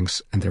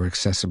instincts and their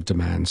excessive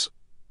demands,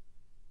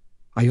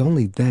 I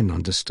only then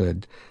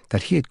understood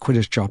that he had quit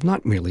his job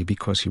not merely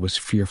because he was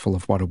fearful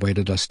of what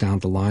awaited us down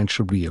the line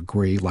should we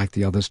agree, like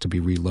the others, to be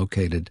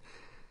relocated,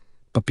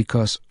 but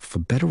because, for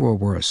better or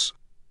worse,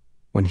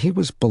 when he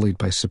was bullied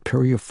by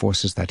superior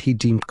forces that he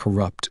deemed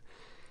corrupt,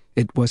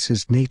 it was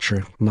his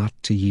nature not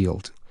to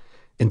yield.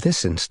 In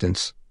this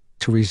instance,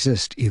 to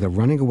resist either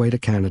running away to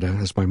Canada,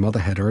 as my mother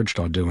had urged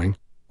our doing,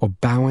 or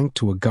bowing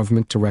to a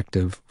government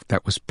directive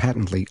that was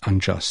patently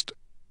unjust.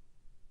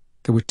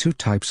 There were two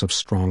types of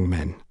strong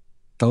men.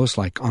 Those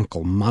like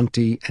Uncle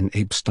Monty and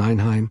Abe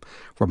Steinheim,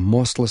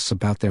 remorseless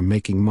about their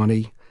making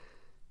money,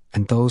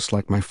 and those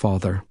like my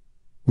father,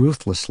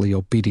 ruthlessly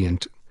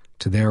obedient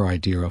to their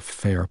idea of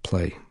fair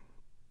play.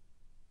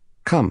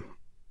 "Come,"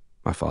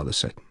 my father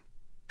said,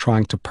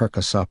 trying to perk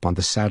us up on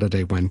the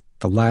Saturday when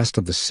the last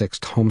of the 6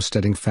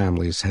 homesteading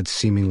families had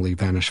seemingly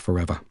vanished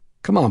forever.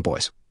 "Come on,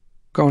 boys.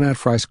 Going out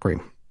for ice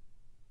cream."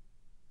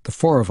 The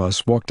 4 of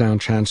us walked down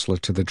Chancellor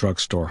to the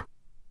drugstore,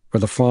 where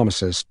the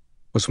pharmacist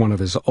was one of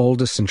his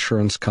oldest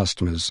insurance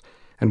customers,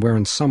 and where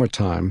in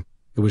summertime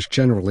it was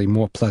generally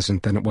more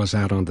pleasant than it was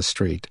out on the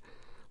street,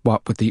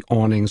 what with the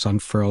awnings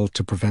unfurled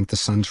to prevent the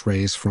sun's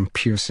rays from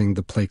piercing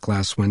the plate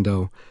glass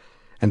window,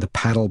 and the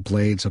paddle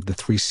blades of the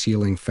 3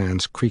 ceiling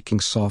fans creaking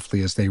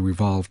softly as they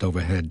revolved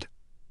overhead.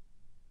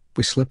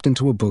 We slipped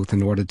into a booth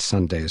and ordered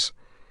sundaes,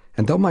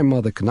 and though my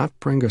mother could not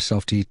bring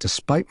herself to eat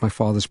despite my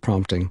father's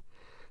prompting,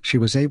 she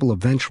was able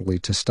eventually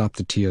to stop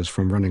the tears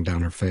from running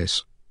down her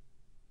face.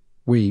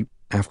 We,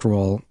 after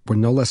all, were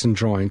no less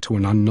enjoying to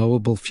an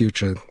unknowable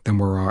future than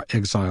were our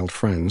exiled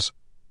friends,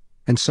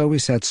 and so we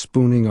sat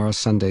spooning our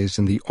sundaes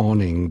in the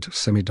awninged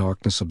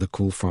semi-darkness of the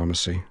cool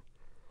pharmacy,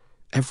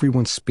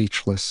 everyone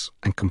speechless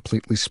and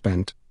completely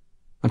spent,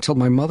 until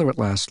my mother at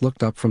last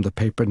looked up from the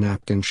paper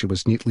napkin she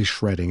was neatly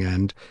shredding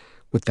and,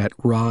 with that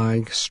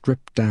wry,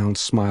 stripped-down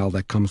smile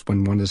that comes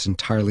when one is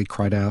entirely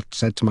cried out,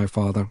 said to my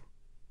father,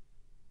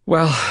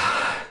 "Well,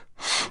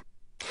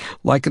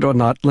 like it or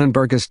not,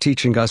 Lindbergh is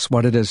teaching us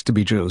what it is to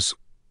be Jews."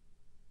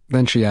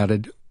 Then she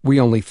added, "We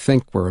only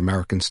think we're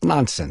Americans."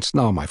 "Nonsense.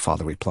 No," my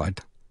father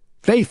replied.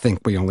 "They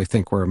think we only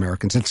think we're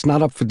Americans. It's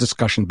not up for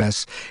discussion,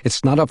 Bess.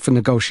 It's not up for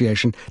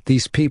negotiation.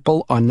 These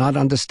people are not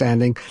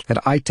understanding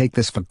that I take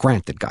this for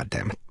granted,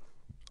 goddammit.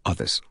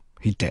 Others.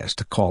 He dares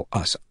to call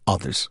us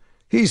others.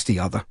 He's the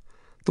other.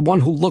 The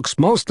one who looks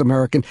most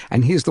American,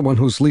 and he's the one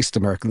who's least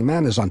American. The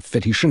man is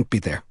unfit. He shouldn't be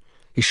there.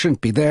 He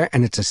shouldn't be there,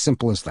 and it's as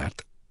simple as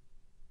that."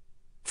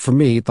 For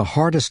me, the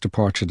hardest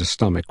departure to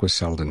stomach was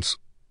Selden's.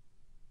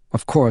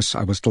 Of course,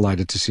 I was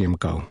delighted to see him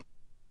go.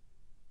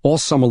 All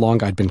summer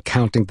long I'd been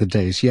counting the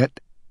days,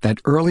 yet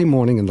that early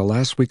morning in the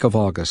last week of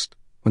August,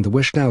 when the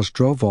Wishnows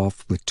drove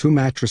off with 2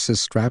 mattresses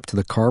strapped to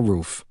the car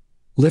roof,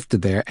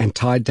 lifted there and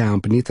tied down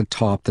beneath a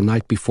tarp the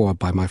night before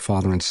by my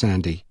father and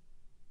Sandy,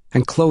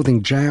 and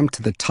clothing jammed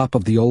to the top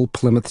of the old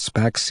Plymouth's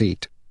back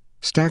seat,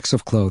 stacks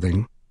of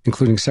clothing,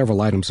 including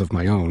several items of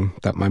my own,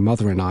 that my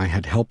mother and I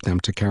had helped them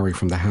to carry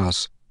from the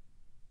house,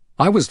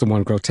 I was the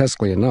one,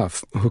 grotesquely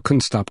enough, who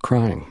couldn't stop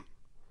crying.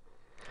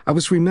 I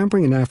was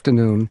remembering an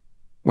afternoon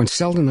when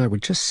Selden and I were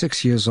just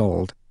 6 years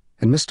old,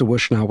 and Mr.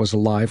 Wishnow was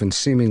alive and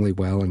seemingly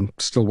well and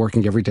still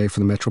working every day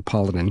for the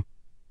Metropolitan,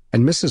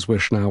 and Mrs.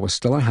 Wishnow was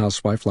still a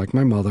housewife like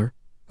my mother,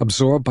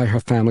 absorbed by her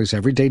family's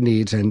everyday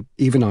needs and,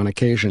 even on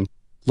occasion,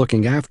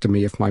 looking after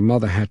me if my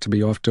mother had to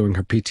be off doing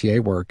her PTA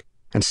work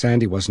and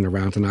Sandy wasn't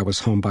around and I was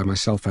home by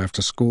myself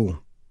after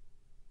school.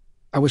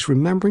 I was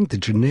remembering the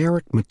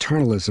generic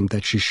maternalism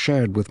that she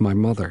shared with my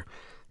mother,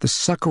 the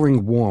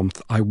succoring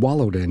warmth I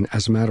wallowed in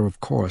as a matter of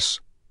course,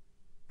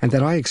 and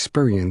that I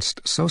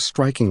experienced so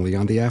strikingly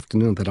on the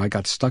afternoon that I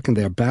got stuck in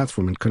their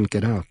bathroom and couldn't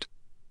get out.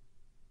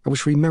 I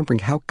was remembering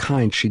how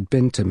kind she'd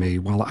been to me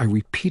while I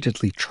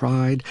repeatedly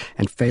tried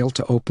and failed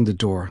to open the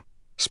door,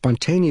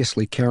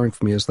 spontaneously caring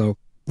for me as though,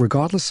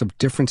 regardless of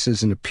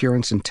differences in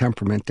appearance and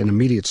temperament and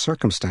immediate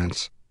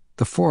circumstance,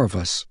 the 4 of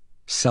us,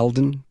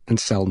 Selden and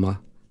Selma,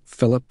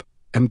 Philip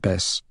and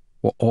Bess,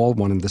 were all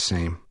one and the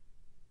same.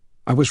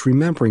 I was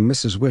remembering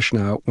Mrs.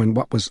 Wishnow when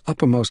what was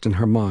uppermost in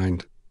her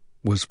mind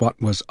was what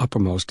was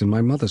uppermost in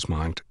my mother's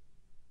mind,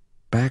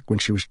 back when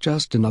she was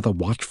just another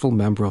watchful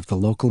member of the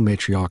local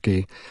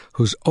matriarchy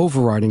whose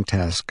overriding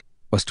task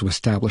was to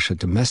establish a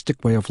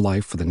domestic way of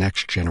life for the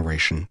next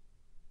generation.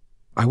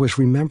 I was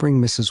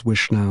remembering Mrs.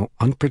 Wishnow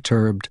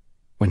unperturbed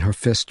when her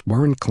fists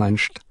weren't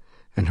clenched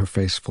and her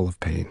face full of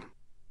pain.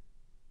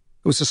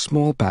 It was a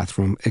small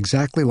bathroom,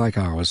 exactly like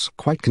ours,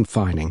 quite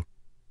confining,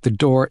 the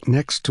door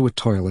next to a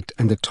toilet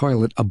and the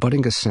toilet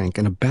abutting a sink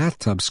and a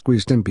bathtub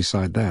squeezed in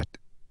beside that.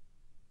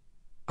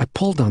 I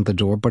pulled on the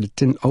door, but it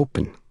didn't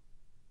open.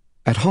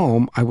 At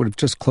home, I would have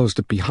just closed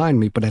it behind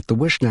me, but at the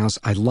Wishnows,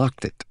 I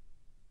locked it,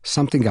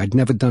 something I'd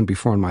never done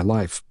before in my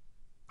life.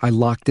 I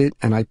locked it,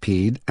 and I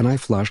peed, and I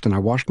flushed, and I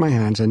washed my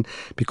hands, and,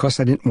 because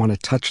I didn't want to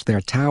touch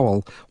their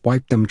towel,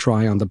 wiped them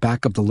dry on the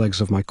back of the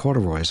legs of my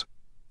corduroys.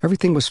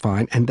 Everything was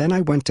fine, and then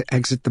I went to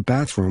exit the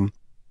bathroom,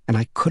 and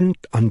I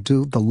couldn't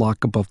undo the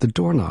lock above the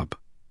doorknob.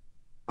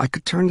 I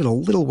could turn it a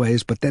little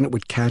ways, but then it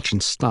would catch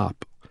and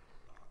stop.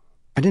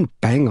 I didn't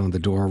bang on the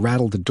door or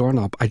rattle the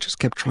doorknob. I just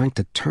kept trying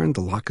to turn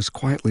the lock as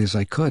quietly as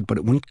I could, but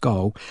it wouldn't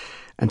go,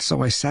 and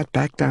so I sat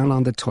back down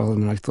on the toilet,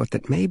 and I thought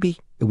that maybe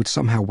it would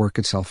somehow work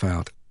itself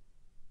out.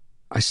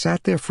 I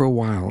sat there for a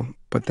while,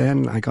 but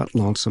then I got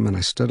lonesome, and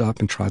I stood up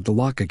and tried the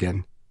lock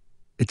again.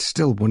 It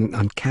still wouldn't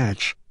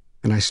uncatch,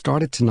 and I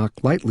started to knock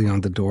lightly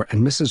on the door,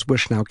 and Mrs.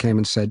 Wishnow came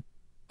and said,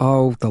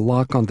 "Oh, the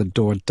lock on the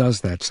door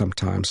does that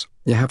sometimes.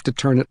 You have to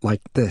turn it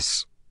like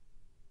this."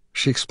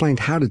 She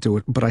explained how to do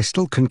it, but I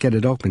still couldn't get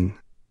it open,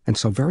 and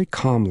so very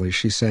calmly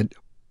she said,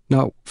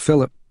 "No,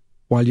 Philip,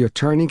 while you're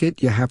turning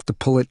it, you have to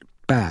pull it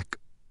back."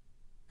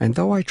 And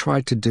though I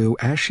tried to do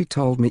as she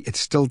told me, it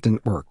still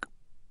didn't work.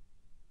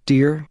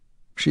 "Dear,"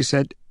 she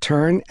said,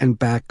 "turn and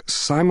back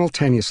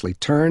simultaneously.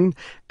 Turn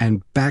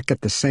and back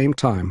at the same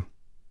time."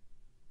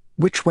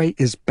 "Which way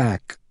is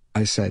back?"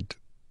 I said.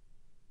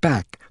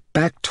 "Back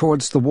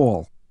towards the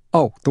wall."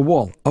 "Oh, the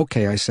wall.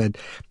 Okay," I said,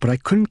 but I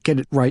couldn't get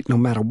it right no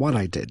matter what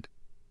I did.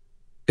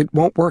 "It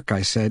won't work,"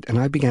 I said, and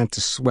I began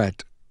to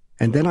sweat,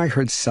 and then I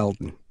heard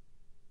Selden.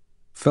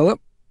 "Philip?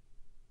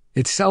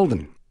 It's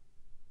Selden.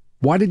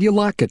 Why did you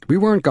lock it? We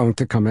weren't going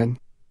to come in."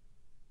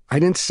 "I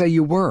didn't say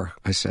you were,"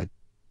 I said.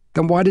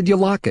 "Then why did you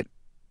lock it?"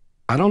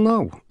 "I don't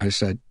know," I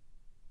said.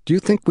 "Do you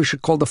think we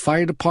should call the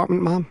fire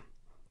department, Mom?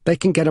 They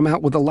can get him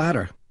out with a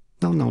ladder."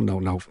 No,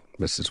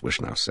 Mrs.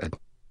 Wishnow said.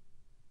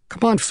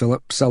 "Come on,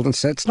 Philip," Selden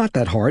said. "It's not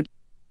that hard."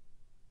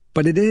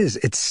 "But it is.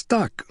 It's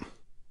stuck."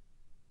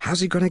 "How's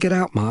he going to get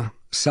out, Ma?"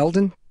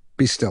 "Selden,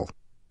 be still."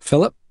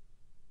 "Philip?"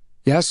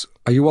 "Yes,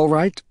 are you all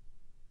right?"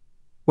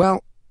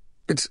 "Well,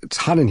 it's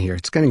hot in here.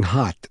 It's getting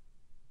hot."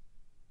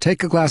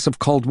 "Take a glass of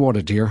cold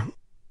water, dear.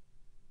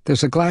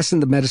 There's a glass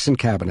in the medicine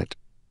cabinet.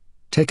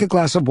 Take a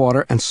glass of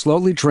water and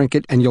slowly drink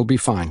it, and you'll be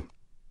fine."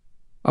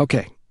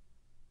 "Okay."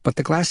 But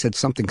the glass had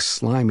something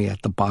slimy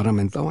at the bottom,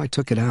 and though I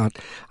took it out,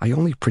 I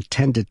only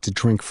pretended to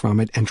drink from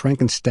it and drank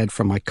instead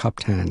from my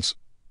cupped hands.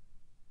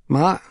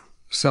 "Ma,"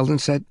 Selden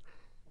said,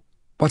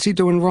 "what's he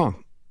doing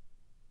wrong?"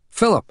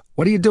 "Philip,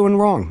 what are you doing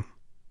wrong?"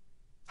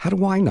 "How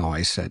do I know?"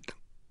 I said.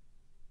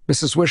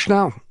 "Mrs.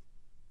 Wishnow?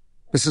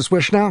 Mrs.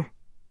 Wishnow?"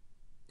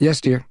 "Yes,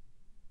 dear."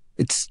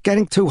 "It's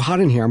getting too hot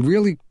in here. I'm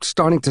really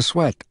starting to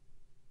sweat."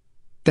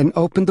 "Then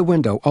open the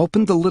window.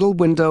 Open the little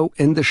window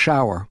in the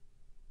shower.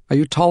 Are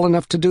you tall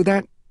enough to do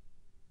that?"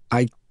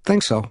 "I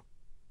think so."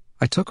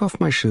 I took off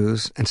my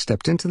shoes and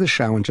stepped into the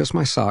shower in just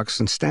my socks,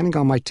 and standing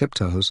on my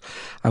tiptoes,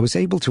 I was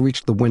able to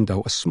reach the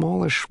window, a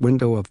smallish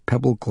window of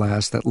pebbled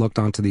glass that looked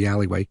onto the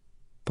alleyway.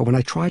 But when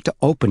I tried to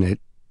open it,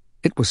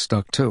 it was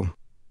stuck too.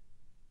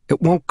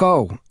 "It won't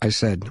go," I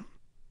said.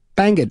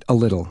 "Bang it a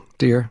little,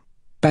 dear.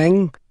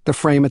 Bang the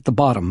frame at the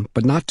bottom,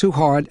 but not too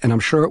hard, and I'm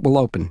sure it will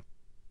open."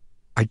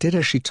 I did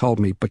as she told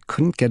me, but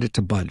couldn't get it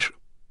to budge.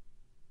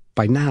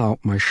 By now,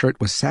 my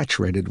shirt was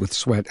saturated with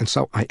sweat, and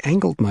so I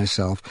angled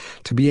myself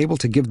to be able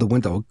to give the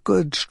window a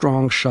good,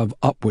 strong shove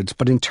upwards,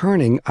 but in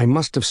turning, I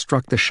must have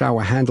struck the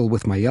shower handle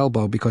with my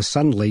elbow because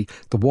suddenly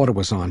the water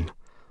was on.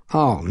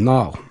 "Oh,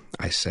 no,"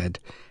 I said,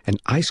 and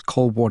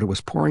ice-cold water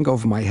was pouring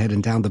over my head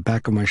and down the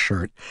back of my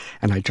shirt,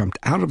 and I jumped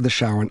out of the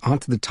shower and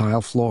onto the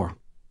tile floor.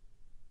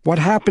 "What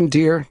happened,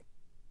 dear?"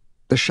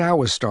 "The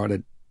shower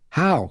started."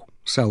 "How?"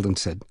 Selden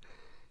said.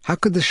 "How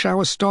could the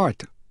shower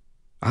start?"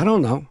 "I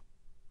don't know."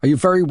 "Are you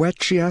very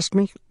wet?" she asked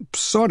me.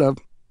 "Sort of."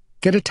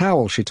 "Get a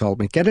towel," she told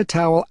me. "Get a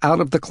towel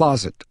out of the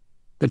closet.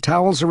 The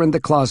towels are in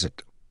the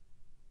closet."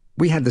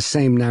 We had the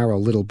same narrow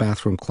little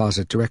bathroom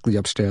closet directly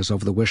upstairs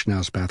over the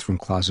Wishnow's bathroom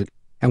closet,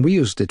 and we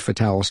used it for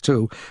towels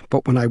too,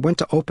 but when I went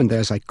to open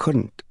theirs, I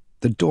couldn't.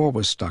 The door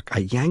was stuck. I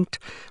yanked,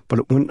 but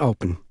it wouldn't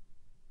open.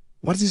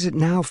 "What is it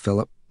now,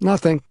 Philip?"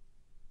 "Nothing."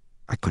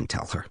 I couldn't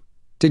tell her.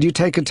 "Did you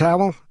take a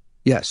towel?"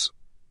 "Yes."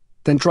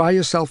 "Then dry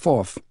yourself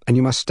off, and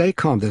you must stay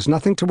calm. There's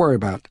nothing to worry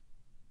about."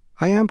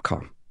 "I am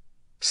calm."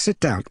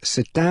 Sit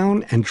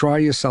down and dry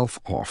yourself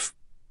off."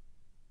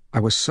 I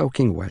was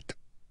soaking wet,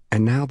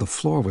 and now the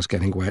floor was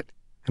getting wet,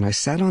 and I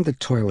sat on the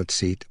toilet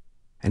seat,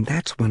 and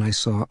that's when I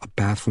saw a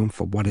bathroom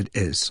for what it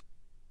is,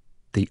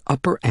 the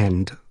upper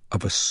end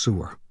of a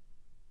sewer.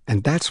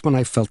 And that's when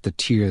I felt the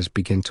tears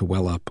begin to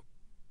well up.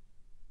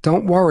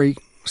 "Don't worry,"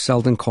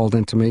 Selden called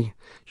into me.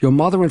 "Your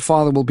mother and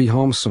father will be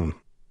home soon."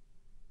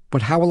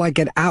 "But how will I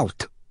get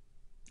out?"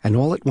 And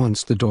all at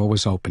once the door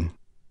was open,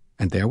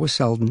 and there was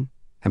Selden,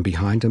 and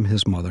behind him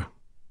his mother.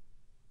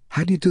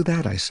 "How do you do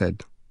that?" I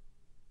said.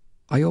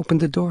 "I opened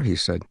the door," he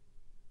said.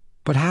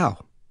 "But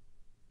how?"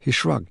 He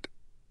shrugged.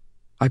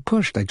 I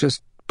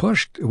just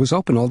pushed. It was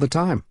open all the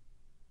time."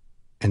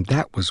 And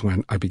that was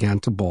when I began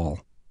to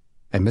bawl,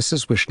 and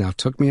Mrs. Wishnow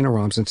took me in her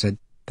arms and said,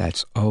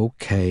 "That's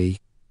okay.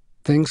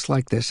 Things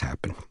like this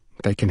happen.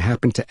 They can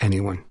happen to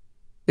anyone."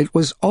 "It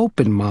was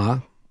open,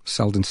 Ma,"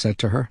 Selden said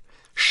to her.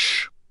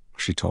 "Shh,"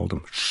 she told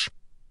him. "Shh.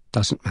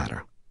 Doesn't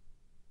matter."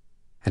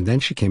 And then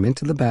she came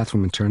into the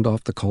bathroom and turned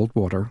off the cold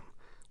water,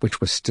 which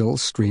was still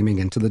streaming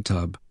into the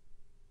tub.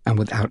 And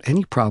without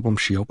any problem,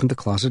 she opened the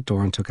closet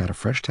door and took out a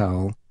fresh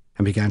towel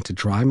and began to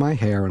dry my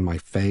hair and my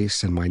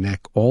face and my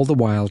neck, all the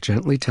while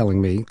gently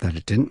telling me that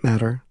it didn't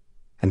matter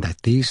and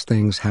that these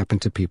things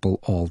happened to people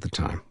all the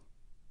time.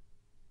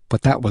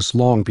 But that was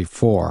long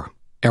before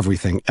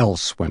everything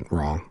else went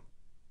wrong.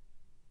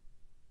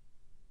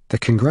 The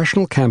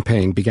congressional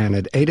campaign began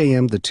at 8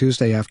 a.m. the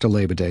Tuesday after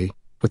Labor Day,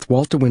 with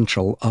Walter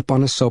Winchell up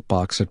on a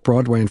soapbox at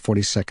Broadway and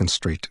 42nd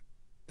Street,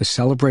 the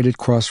celebrated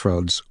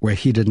crossroads where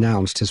he'd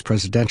announced his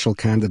presidential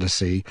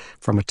candidacy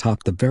from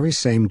atop the very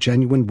same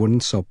genuine wooden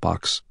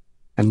soapbox,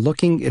 and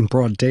looking in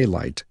broad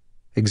daylight,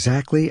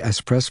 exactly as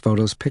press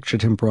photos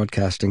pictured him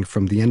broadcasting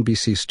from the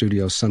NBC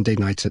studio Sunday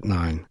nights at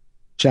 9,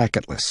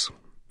 jacketless,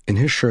 in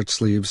his shirt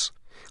sleeves,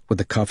 with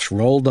the cuffs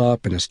rolled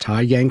up and his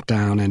tie yanked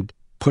down and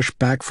pushed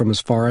back from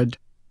his forehead,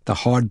 the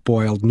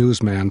hard-boiled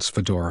newsman's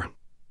fedora.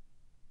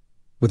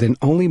 Within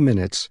only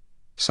minutes,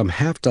 some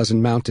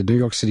half-dozen mounted New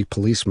York City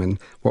policemen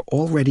were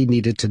already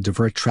needed to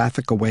divert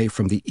traffic away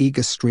from the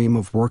eager stream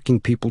of working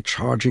people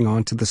charging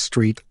onto the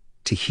street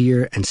to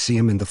hear and see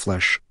him in the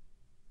flesh.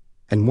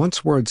 And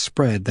once word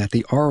spread that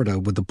the orator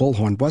with the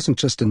bullhorn wasn't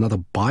just another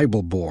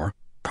Bible bore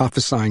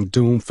prophesying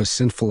doom for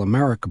sinful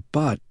America,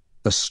 but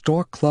the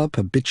Store Club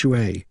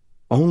habitué,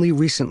 only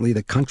recently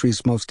the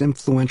country's most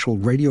influential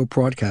radio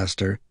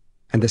broadcaster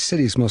and the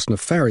city's most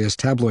nefarious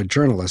tabloid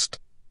journalist,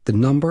 the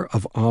number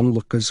of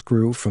onlookers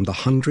grew from the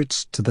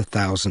hundreds to the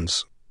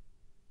thousands.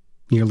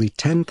 Nearly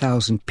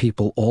 10,000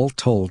 people all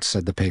told,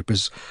 said the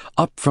papers,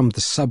 up from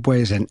the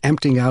subways and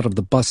emptying out of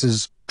the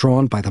buses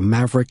drawn by the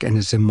maverick and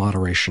his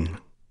immoderation.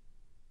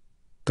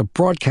 The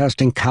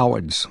broadcasting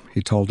cowards,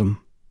 he told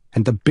them,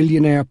 and the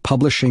billionaire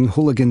publishing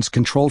hooligans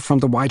controlled from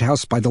the White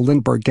House by the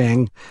Lindbergh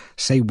gang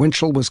say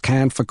Winchell was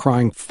canned for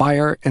crying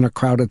fire in a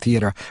crowded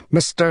theater.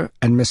 Mr.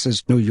 and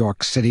Mrs. New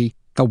York City,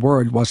 the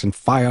word wasn't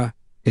fire,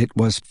 it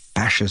was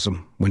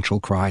fascism, Winchell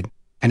cried,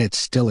 and it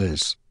still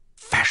is.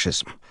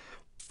 Fascism.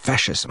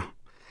 Fascism.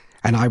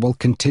 And I will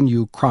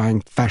continue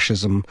crying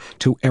fascism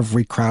to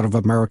every crowd of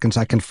Americans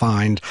I can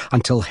find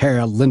until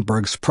Herr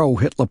Lindbergh's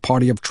pro-Hitler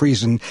party of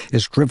treason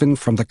is driven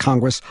from the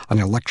Congress on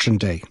Election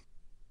Day.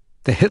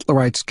 The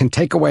Hitlerites can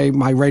take away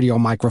my radio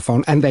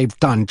microphone, and they've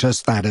done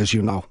just that, as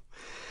you know.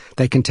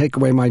 They can take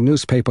away my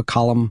newspaper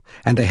column,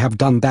 and they have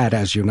done that,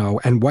 as you know.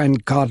 And when,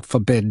 God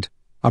forbid,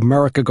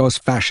 America goes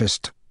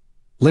fascist,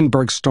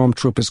 Lindbergh's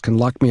stormtroopers can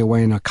lock me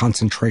away in a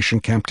concentration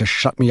camp to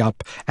shut me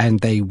up,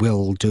 and they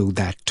will do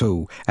that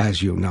too,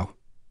 as you know.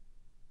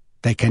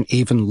 They can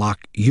even lock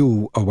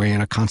you away in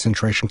a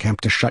concentration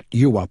camp to shut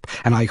you up,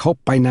 and I hope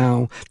by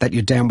now that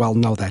you damn well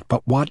know that.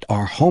 But what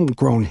our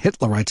homegrown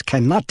Hitlerites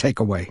cannot take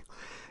away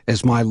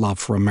is my love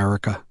for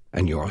America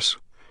and yours,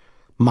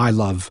 my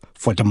love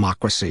for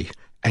democracy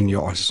and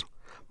yours,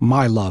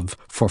 my love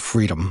for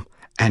freedom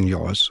and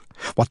yours.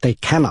 What they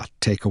cannot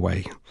take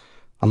away,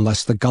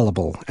 unless the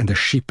gullible and the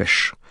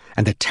sheepish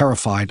and the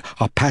terrified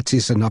are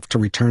patsies enough to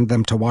return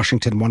them to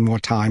Washington one more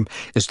time,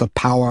 is the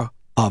power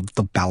of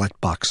the ballot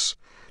box.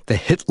 The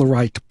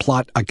Hitlerite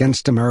plot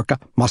against America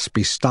must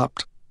be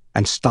stopped,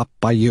 and stopped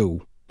by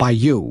you,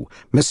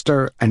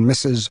 Mr. and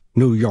Mrs.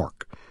 New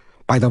York,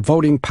 by the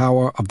voting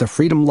power of the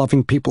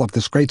freedom-loving people of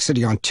this great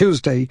city on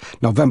Tuesday,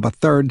 November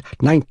 3rd,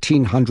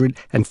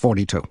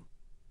 1942.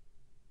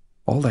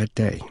 All that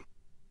day,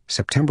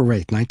 September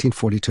 8,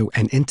 1942,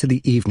 and into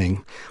the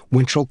evening,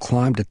 Winchell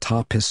climbed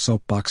atop his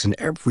soapbox in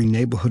every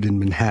neighborhood in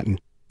Manhattan,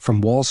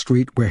 from Wall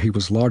Street, where he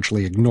was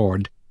largely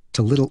ignored,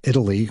 to Little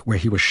Italy, where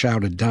he was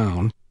shouted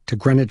down, to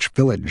Greenwich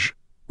Village,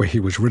 where he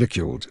was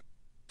ridiculed,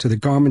 to the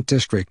Garment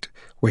District,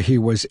 where he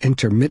was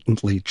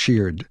intermittently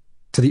cheered,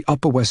 to the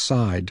Upper West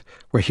Side,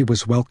 where he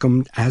was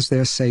welcomed as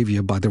their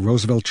savior by the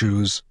Roosevelt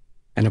Jews,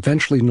 and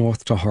eventually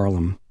north to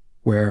Harlem,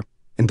 where,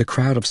 in the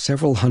crowd of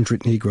several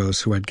hundred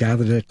Negroes who had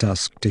gathered at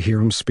dusk to hear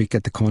him speak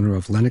at the corner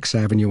of Lenox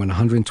Avenue and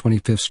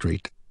 125th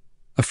Street,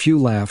 a few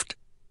laughed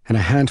and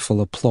a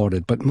handful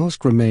applauded, but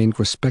most remained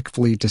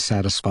respectfully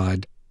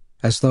dissatisfied,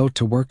 as though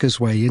to work his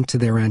way into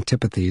their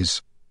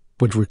antipathies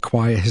would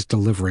require his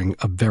delivering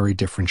a very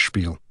different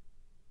spiel.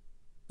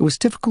 It was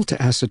difficult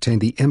to ascertain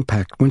the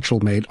impact Winchell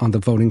made on the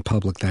voting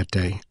public that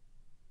day.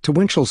 To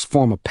Winchell's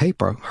former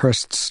paper,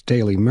 Hearst's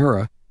Daily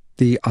Mirror,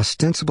 the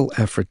ostensible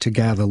effort to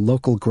gather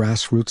local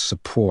grassroots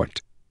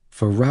support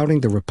for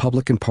routing the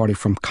Republican Party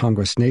from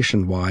Congress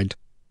nationwide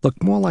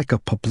looked more like a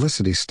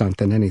publicity stunt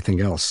than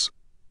anything else.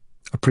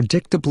 A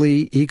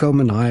predictably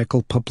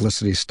egomaniacal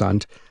publicity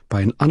stunt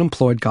by an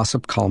unemployed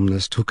gossip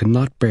columnist who could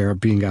not bear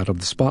being out of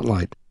the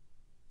spotlight,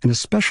 and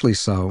especially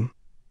so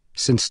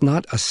since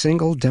not a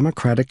single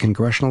Democratic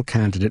congressional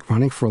candidate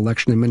running for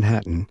election in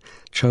Manhattan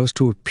chose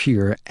to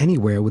appear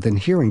anywhere within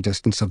hearing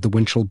distance of the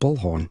Winchell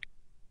bullhorn.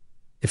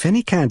 If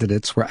any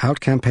candidates were out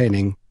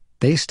campaigning,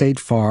 they stayed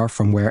far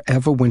from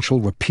wherever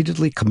Winchell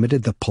repeatedly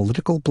committed the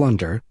political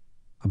blunder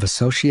of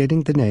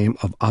associating the name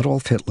of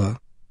Adolf Hitler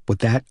with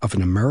that of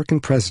an American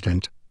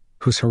president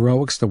whose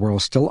heroics the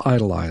world still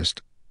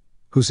idolized,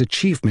 whose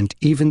achievement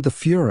even the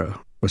Führer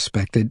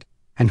respected,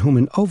 and whom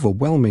an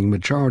overwhelming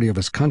majority of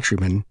his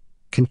countrymen,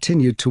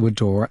 continued to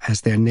adore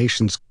as their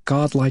nation's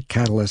godlike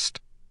catalyst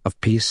of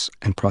peace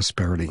and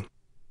prosperity.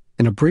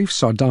 In a brief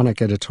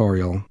sardonic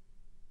editorial,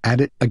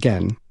 "At it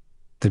again,"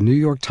 the New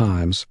York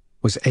Times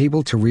was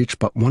able to reach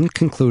but one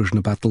conclusion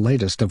about the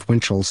latest of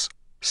Winchell's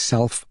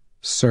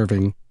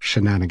self-serving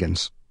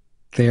shenanigans.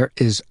 "There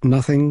is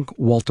nothing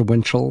Walter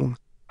Winchell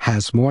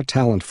has more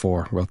talent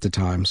for," wrote the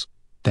Times,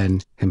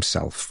 "than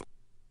himself."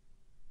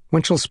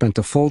 Winchell spent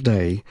a full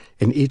day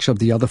in each of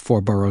the other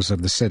 4 boroughs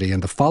of the city,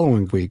 and the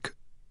following week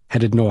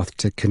headed north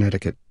to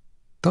Connecticut.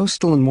 Though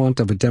still in want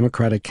of a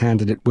Democratic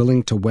candidate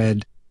willing to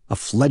wed a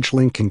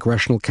fledgling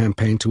congressional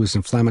campaign to his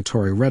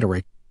inflammatory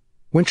rhetoric,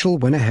 Winchell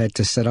went ahead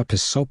to set up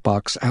his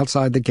soapbox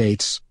outside the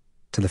gates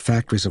to the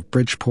factories of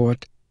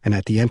Bridgeport and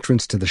at the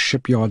entrance to the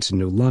shipyards in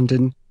New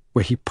London,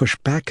 where he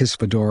pushed back his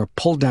fedora,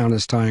 pulled down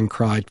his tie, and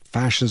cried,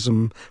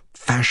 "Fascism,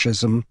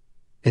 fascism,"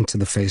 into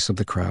the face of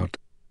the crowd.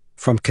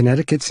 From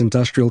Connecticut's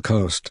industrial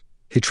coast,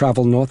 he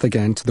traveled north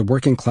again to the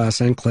working-class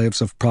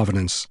enclaves of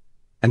Providence,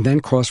 and then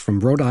crossed from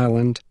Rhode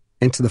Island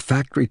into the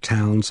factory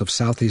towns of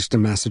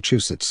southeastern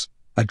Massachusetts,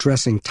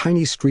 addressing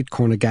tiny street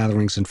corner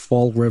gatherings in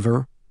Fall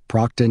River,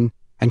 Brockton,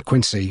 and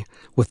Quincy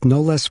with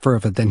no less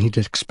fervor than he'd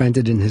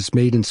expended in his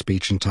maiden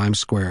speech in Times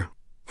Square.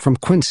 From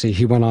Quincy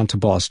he went on to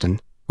Boston,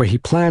 where he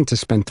planned to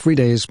spend 3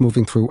 days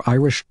moving through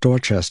Irish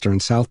Dorchester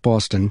and South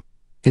Boston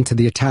into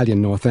the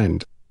Italian North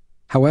End.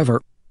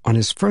 However, on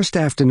his first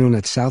afternoon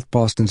at South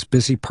Boston's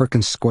busy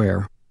Perkins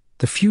Square,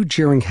 the few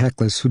jeering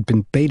hecklers who'd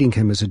been baiting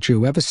him as a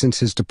Jew ever since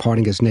his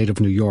departing his native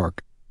New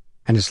York,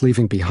 and his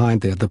leaving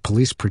behind there the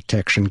police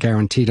protection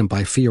guaranteed him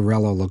by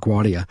Fiorello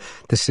LaGuardia,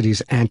 the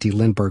city's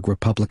anti-Lindbergh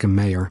Republican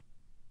mayor,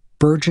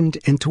 burgeoned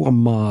into a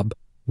mob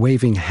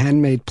waving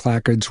handmade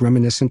placards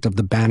reminiscent of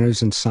the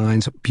banners and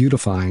signs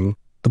beautifying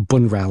the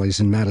Bund rallies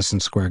in Madison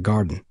Square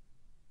Garden.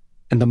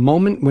 And the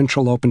moment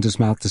Winchell opened his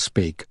mouth to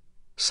speak,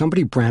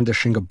 somebody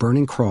brandishing a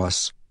burning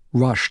cross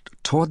rushed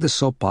toward the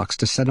soapbox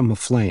to set him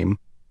aflame,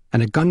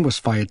 and a gun was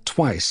fired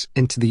twice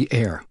into the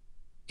air,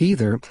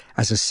 either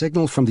as a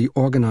signal from the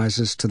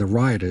organizers to the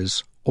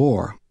rioters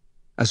or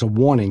as a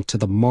warning to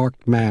the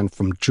marked man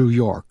from New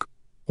York,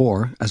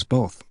 or as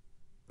both.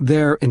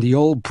 There, in the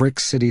old brick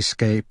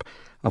cityscape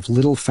of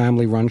little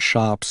family-run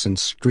shops and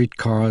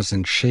streetcars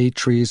and shade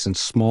trees and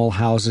small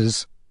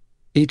houses,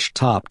 each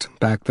topped,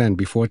 back then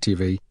before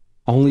TV,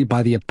 only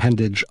by the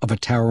appendage of a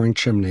towering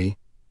chimney,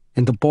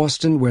 in the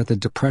Boston where the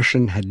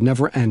Depression had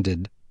never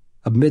ended,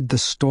 amid the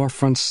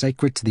storefronts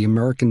sacred to the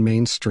American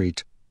Main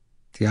Street,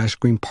 the ice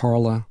cream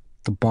parlor,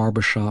 the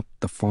barber shop,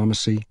 the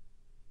pharmacy,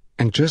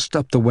 and just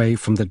up the way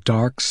from the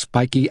dark,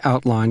 spiky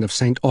outline of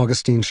St.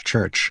 Augustine's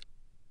Church,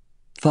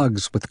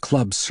 thugs with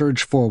clubs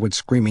surged forward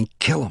screaming,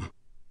 "Kill him!"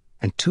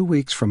 And 2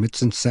 weeks from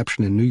its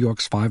inception in New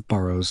York's 5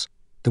 boroughs,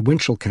 the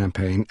Winchell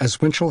campaign, as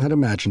Winchell had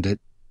imagined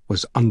it,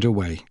 was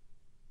underway.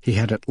 He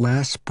had at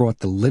last brought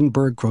the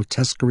Lindbergh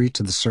grotesquerie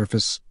to the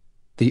surface,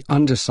 the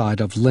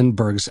underside of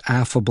Lindbergh's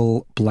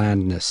affable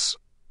blandness,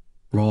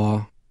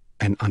 raw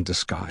and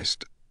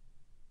undisguised.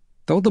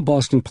 Though the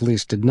Boston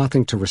police did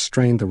nothing to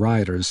restrain the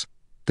rioters,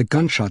 the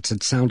gunshots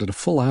had sounded a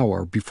full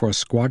hour before a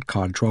squad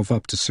car drove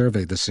up to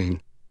survey the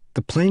scene.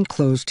 The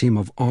plainclothes team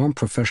of armed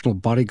professional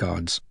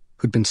bodyguards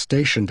who'd been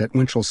stationed at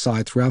Winchell's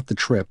side throughout the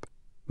trip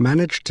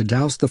managed to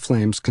douse the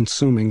flames,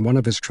 consuming one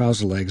of his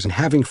trouser legs, and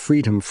having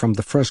freed him from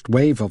the first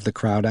wave of the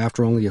crowd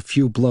after only a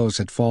few blows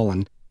had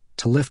fallen,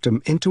 to lift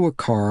him into a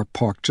car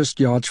parked just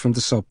yards from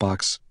the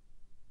soapbox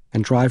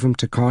and drive him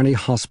to Kearny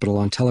Hospital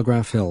on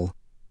Telegraph Hill,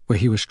 where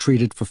he was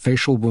treated for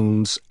facial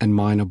wounds and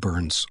minor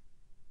burns.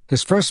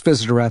 His first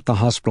visitor at the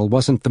hospital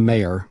wasn't the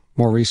mayor,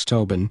 Maurice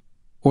Tobin,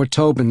 or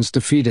Tobin's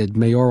defeated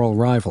mayoral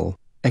rival,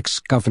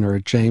 ex-Governor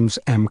James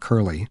M.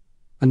 Curley,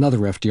 another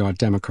FDR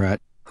Democrat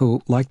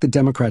who, like the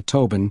Democrat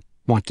Tobin,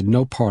 wanted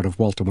no part of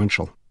Walter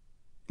Winchell.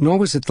 Nor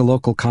was it the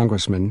local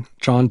congressman,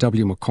 John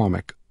W.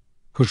 McCormick,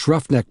 whose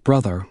roughneck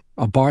brother,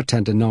 a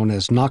bartender known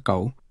as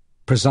Naco,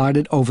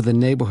 presided over the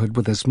neighborhood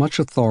with as much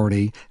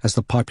authority as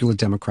the popular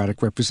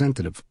Democratic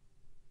representative.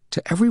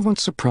 To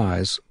everyone's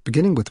surprise,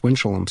 beginning with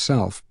Winchell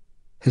himself,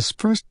 his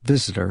first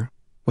visitor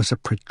was a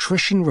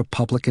patrician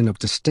Republican of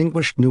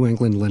distinguished New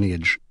England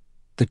lineage,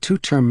 the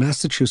 2-term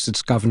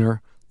Massachusetts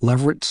Governor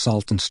Leverett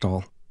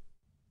Saltonstall.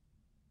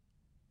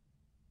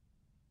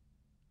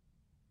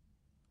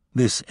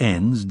 This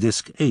ends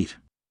Disc 8.